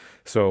desk.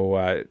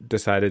 So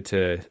decided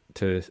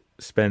to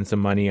spend some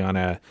money on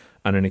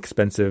an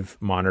expensive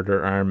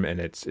monitor arm, and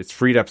it's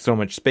freed up so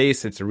much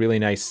space. It's a really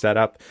nice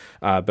setup,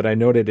 but I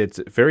noted it's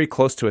very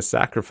close to a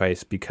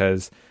sacrifice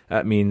because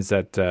that means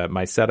that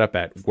my setup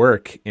at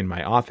work in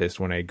my office,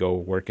 when I go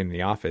work in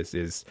the office,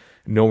 is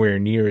nowhere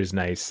near as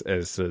nice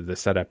as the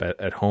setup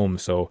at home.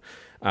 So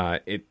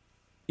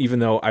even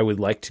though I would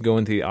like to go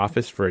into the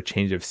office for a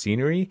change of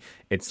scenery,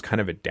 it's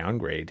kind of a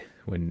downgrade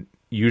when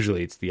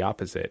usually it's the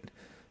opposite.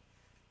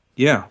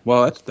 Yeah,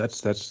 well,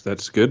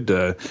 that's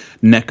good.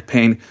 Neck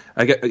pain.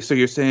 I get. So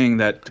you're saying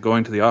that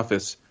going to the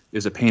office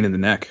is a pain in the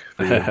neck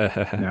for you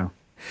now?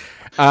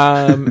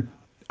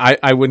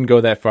 I wouldn't go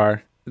that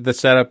far. The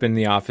setup in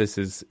the office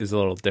is a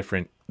little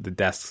different. The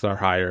desks are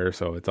higher,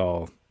 so it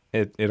all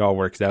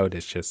works out.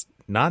 It's just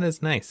not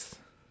as nice.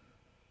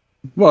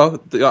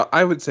 Well,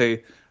 I would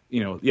say,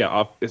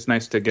 it's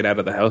nice to get out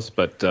of the house,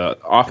 but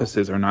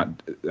offices are not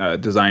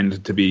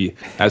designed to be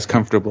as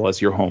comfortable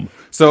as your home.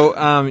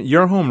 So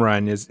your home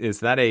run, is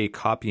that a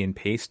copy and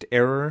paste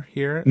error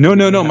here? No.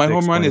 My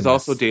home run is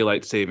also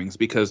daylight savings,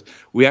 because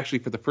we actually,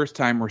 for the first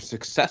time, were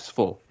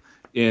successful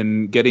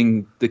in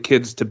getting the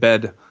kids to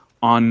bed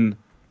on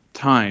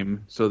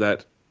time so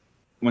that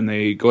when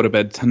they go to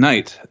bed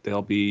tonight,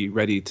 they'll be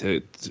ready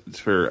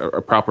for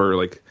a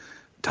proper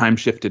time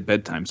shifted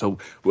bedtime. So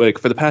for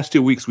the past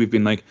 2 weeks, we've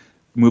been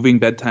moving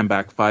bedtime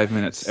back 5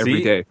 minutes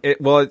every day.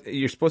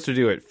 You're supposed to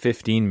do it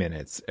 15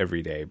 minutes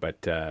every day,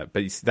 but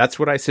that's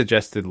what I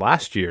suggested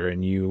last year,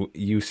 and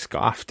you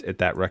scoffed at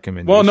that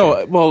recommendation.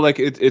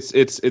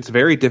 It's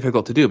very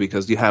difficult to do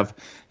because you have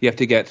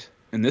to get,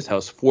 in this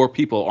house, 4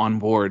 people on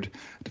board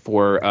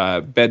for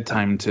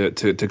bedtime to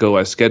go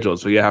as scheduled.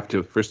 So you have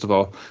to, first of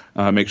all,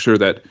 make sure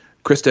that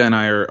Krista and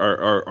I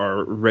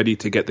are ready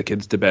to get the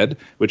kids to bed,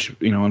 which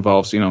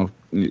involves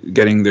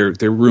getting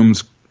their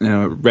rooms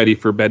ready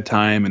for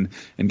bedtime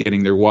and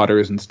getting their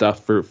waters and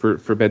stuff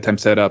for bedtime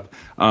setup,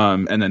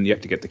 and then you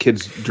have to get the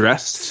kids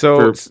dressed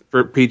for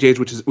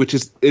PJs, which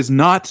is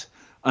not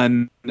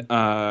an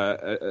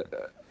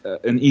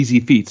easy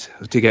feat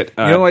to get it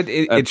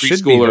a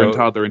should be, preschooler and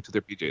toddler into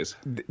their PJs.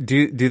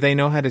 Do they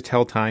know how to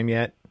tell time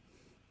yet?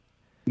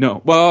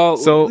 No. Well,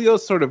 so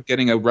Leo's sort of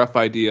getting a rough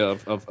idea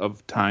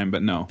of time,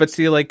 but no. But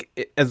see,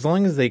 as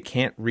long as they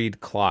can't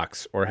read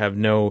clocks or have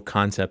no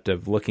concept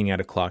of looking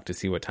at a clock to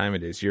see what time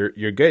it is, you're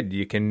good.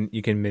 You can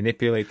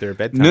manipulate their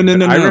bedtime.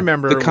 No. I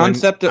remember the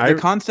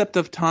concept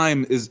of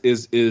time is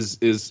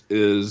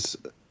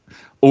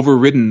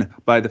overridden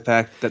by the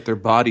fact that their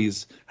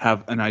bodies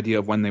have an idea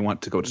of when they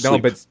want to go to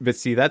sleep. No, but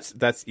see,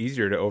 that's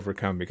easier to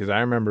overcome, because I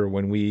remember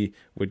when we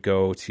would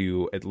go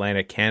to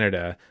Atlantic,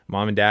 Canada,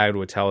 Mom and Dad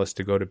would tell us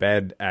to go to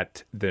bed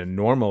at the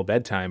normal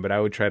bedtime, but I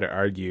would try to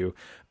argue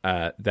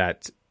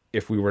that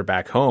if we were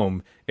back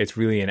home, it's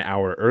really an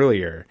hour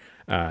earlier,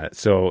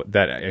 so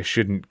that I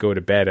shouldn't go to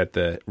bed at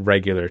the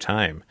regular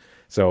time.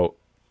 So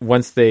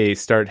once they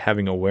start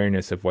having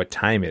awareness of what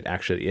time it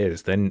actually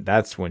is, then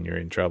that's when you're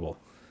in trouble.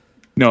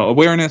 No,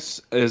 awareness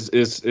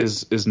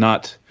is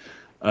not.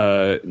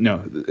 No,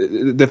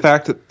 the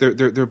fact that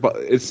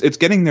it's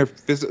getting their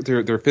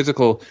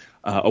physical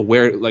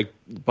aware,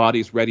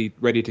 bodies ready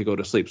to go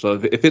to sleep. So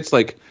if it's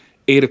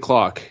 8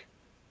 o'clock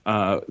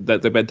that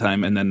their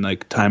bedtime, and then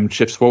time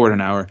shifts forward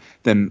an hour,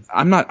 then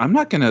I'm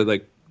not gonna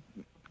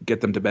get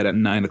them to bed at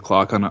 9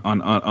 o'clock on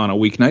a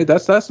weeknight.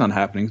 That's not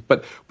happening.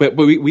 But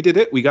we did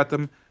it. We got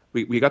them.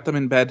 We got them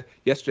in bed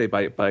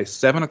yesterday by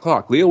 7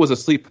 o'clock. Leo was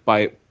asleep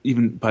by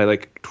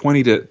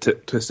 20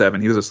 to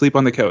 7. He was asleep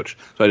on the couch.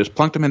 So I just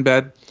plunked him in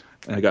bed,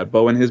 and I got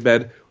Bo in his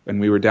bed, and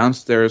we were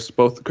downstairs.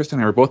 Both Kristen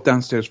and I were both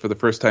downstairs for the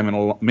first time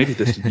in maybe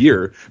this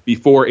year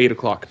before 8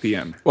 o'clock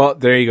p.m. Well,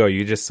 there you go.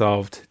 You just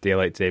solved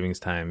daylight savings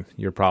time.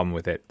 Your problem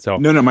with it. So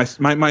no. My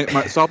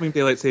solving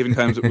daylight saving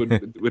times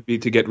would be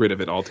to get rid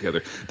of it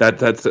altogether.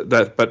 But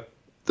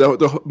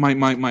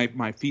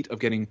my feat of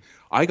getting,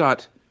 I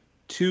got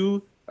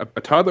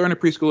a toddler and a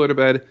preschooler to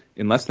bed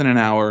in less than an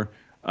hour,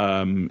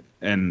 and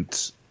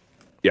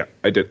Yeah,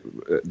 I did.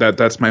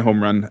 That's my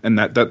home run, and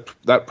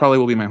that probably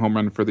will be my home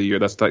run for the year.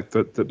 That's like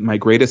my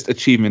greatest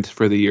achievement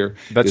for the year.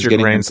 That's your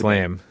grand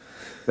slam.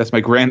 That's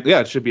my grand. Yeah,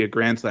 it should be a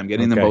grand slam.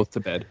 Getting them both to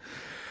bed.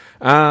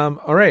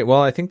 All right.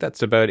 Well, I think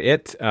that's about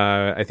it.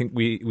 I think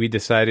we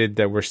decided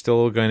that we're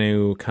still going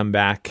to come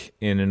back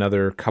in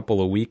another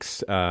couple of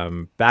weeks,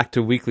 back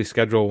to weekly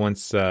schedule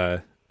once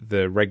the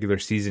regular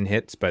season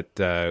hits. But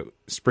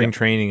spring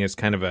training is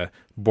kind of a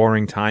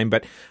boring time.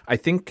 But I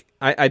think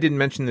I didn't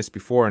mention this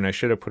before, and I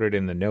should have put it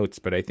in the notes.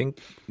 But I think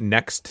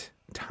next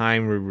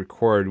time we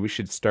record, we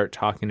should start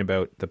talking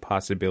about the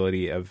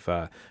possibility of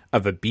a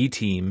B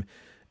team.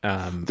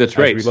 That's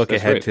right. As we look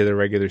ahead to the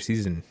regular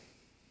season.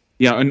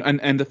 Yeah,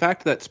 and the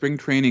fact that spring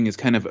training is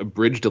kind of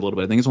abridged a little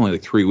bit, I think it's only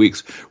like 3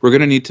 weeks, we're going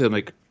to need to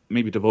like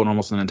maybe devote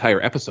almost an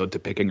entire episode to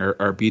picking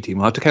our B team.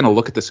 We'll have to kind of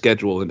look at the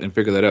schedule and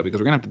figure that out, because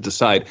we're going to have to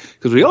decide,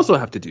 because we also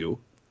have to do,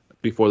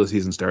 before the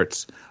season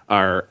starts,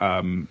 our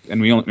and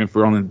if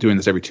we're only doing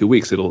this every 2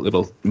 weeks, we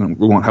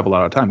won't have a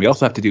lot of time. We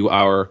also have to do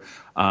our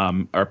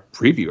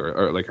preview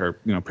or like our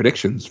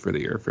predictions for the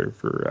year for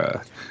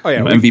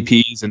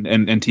MVPs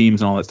and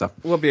teams and all that stuff.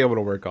 We'll be able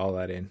to work all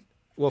that in.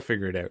 We'll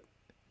figure it out.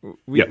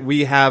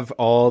 We have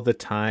all the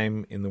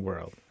time in the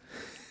world.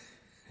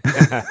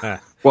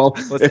 Well,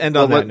 let's end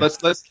on that.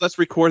 Let's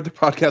record the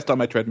podcast on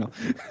my treadmill.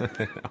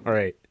 All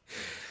right.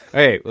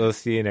 We'll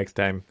see you next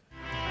time.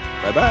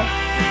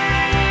 Bye-bye.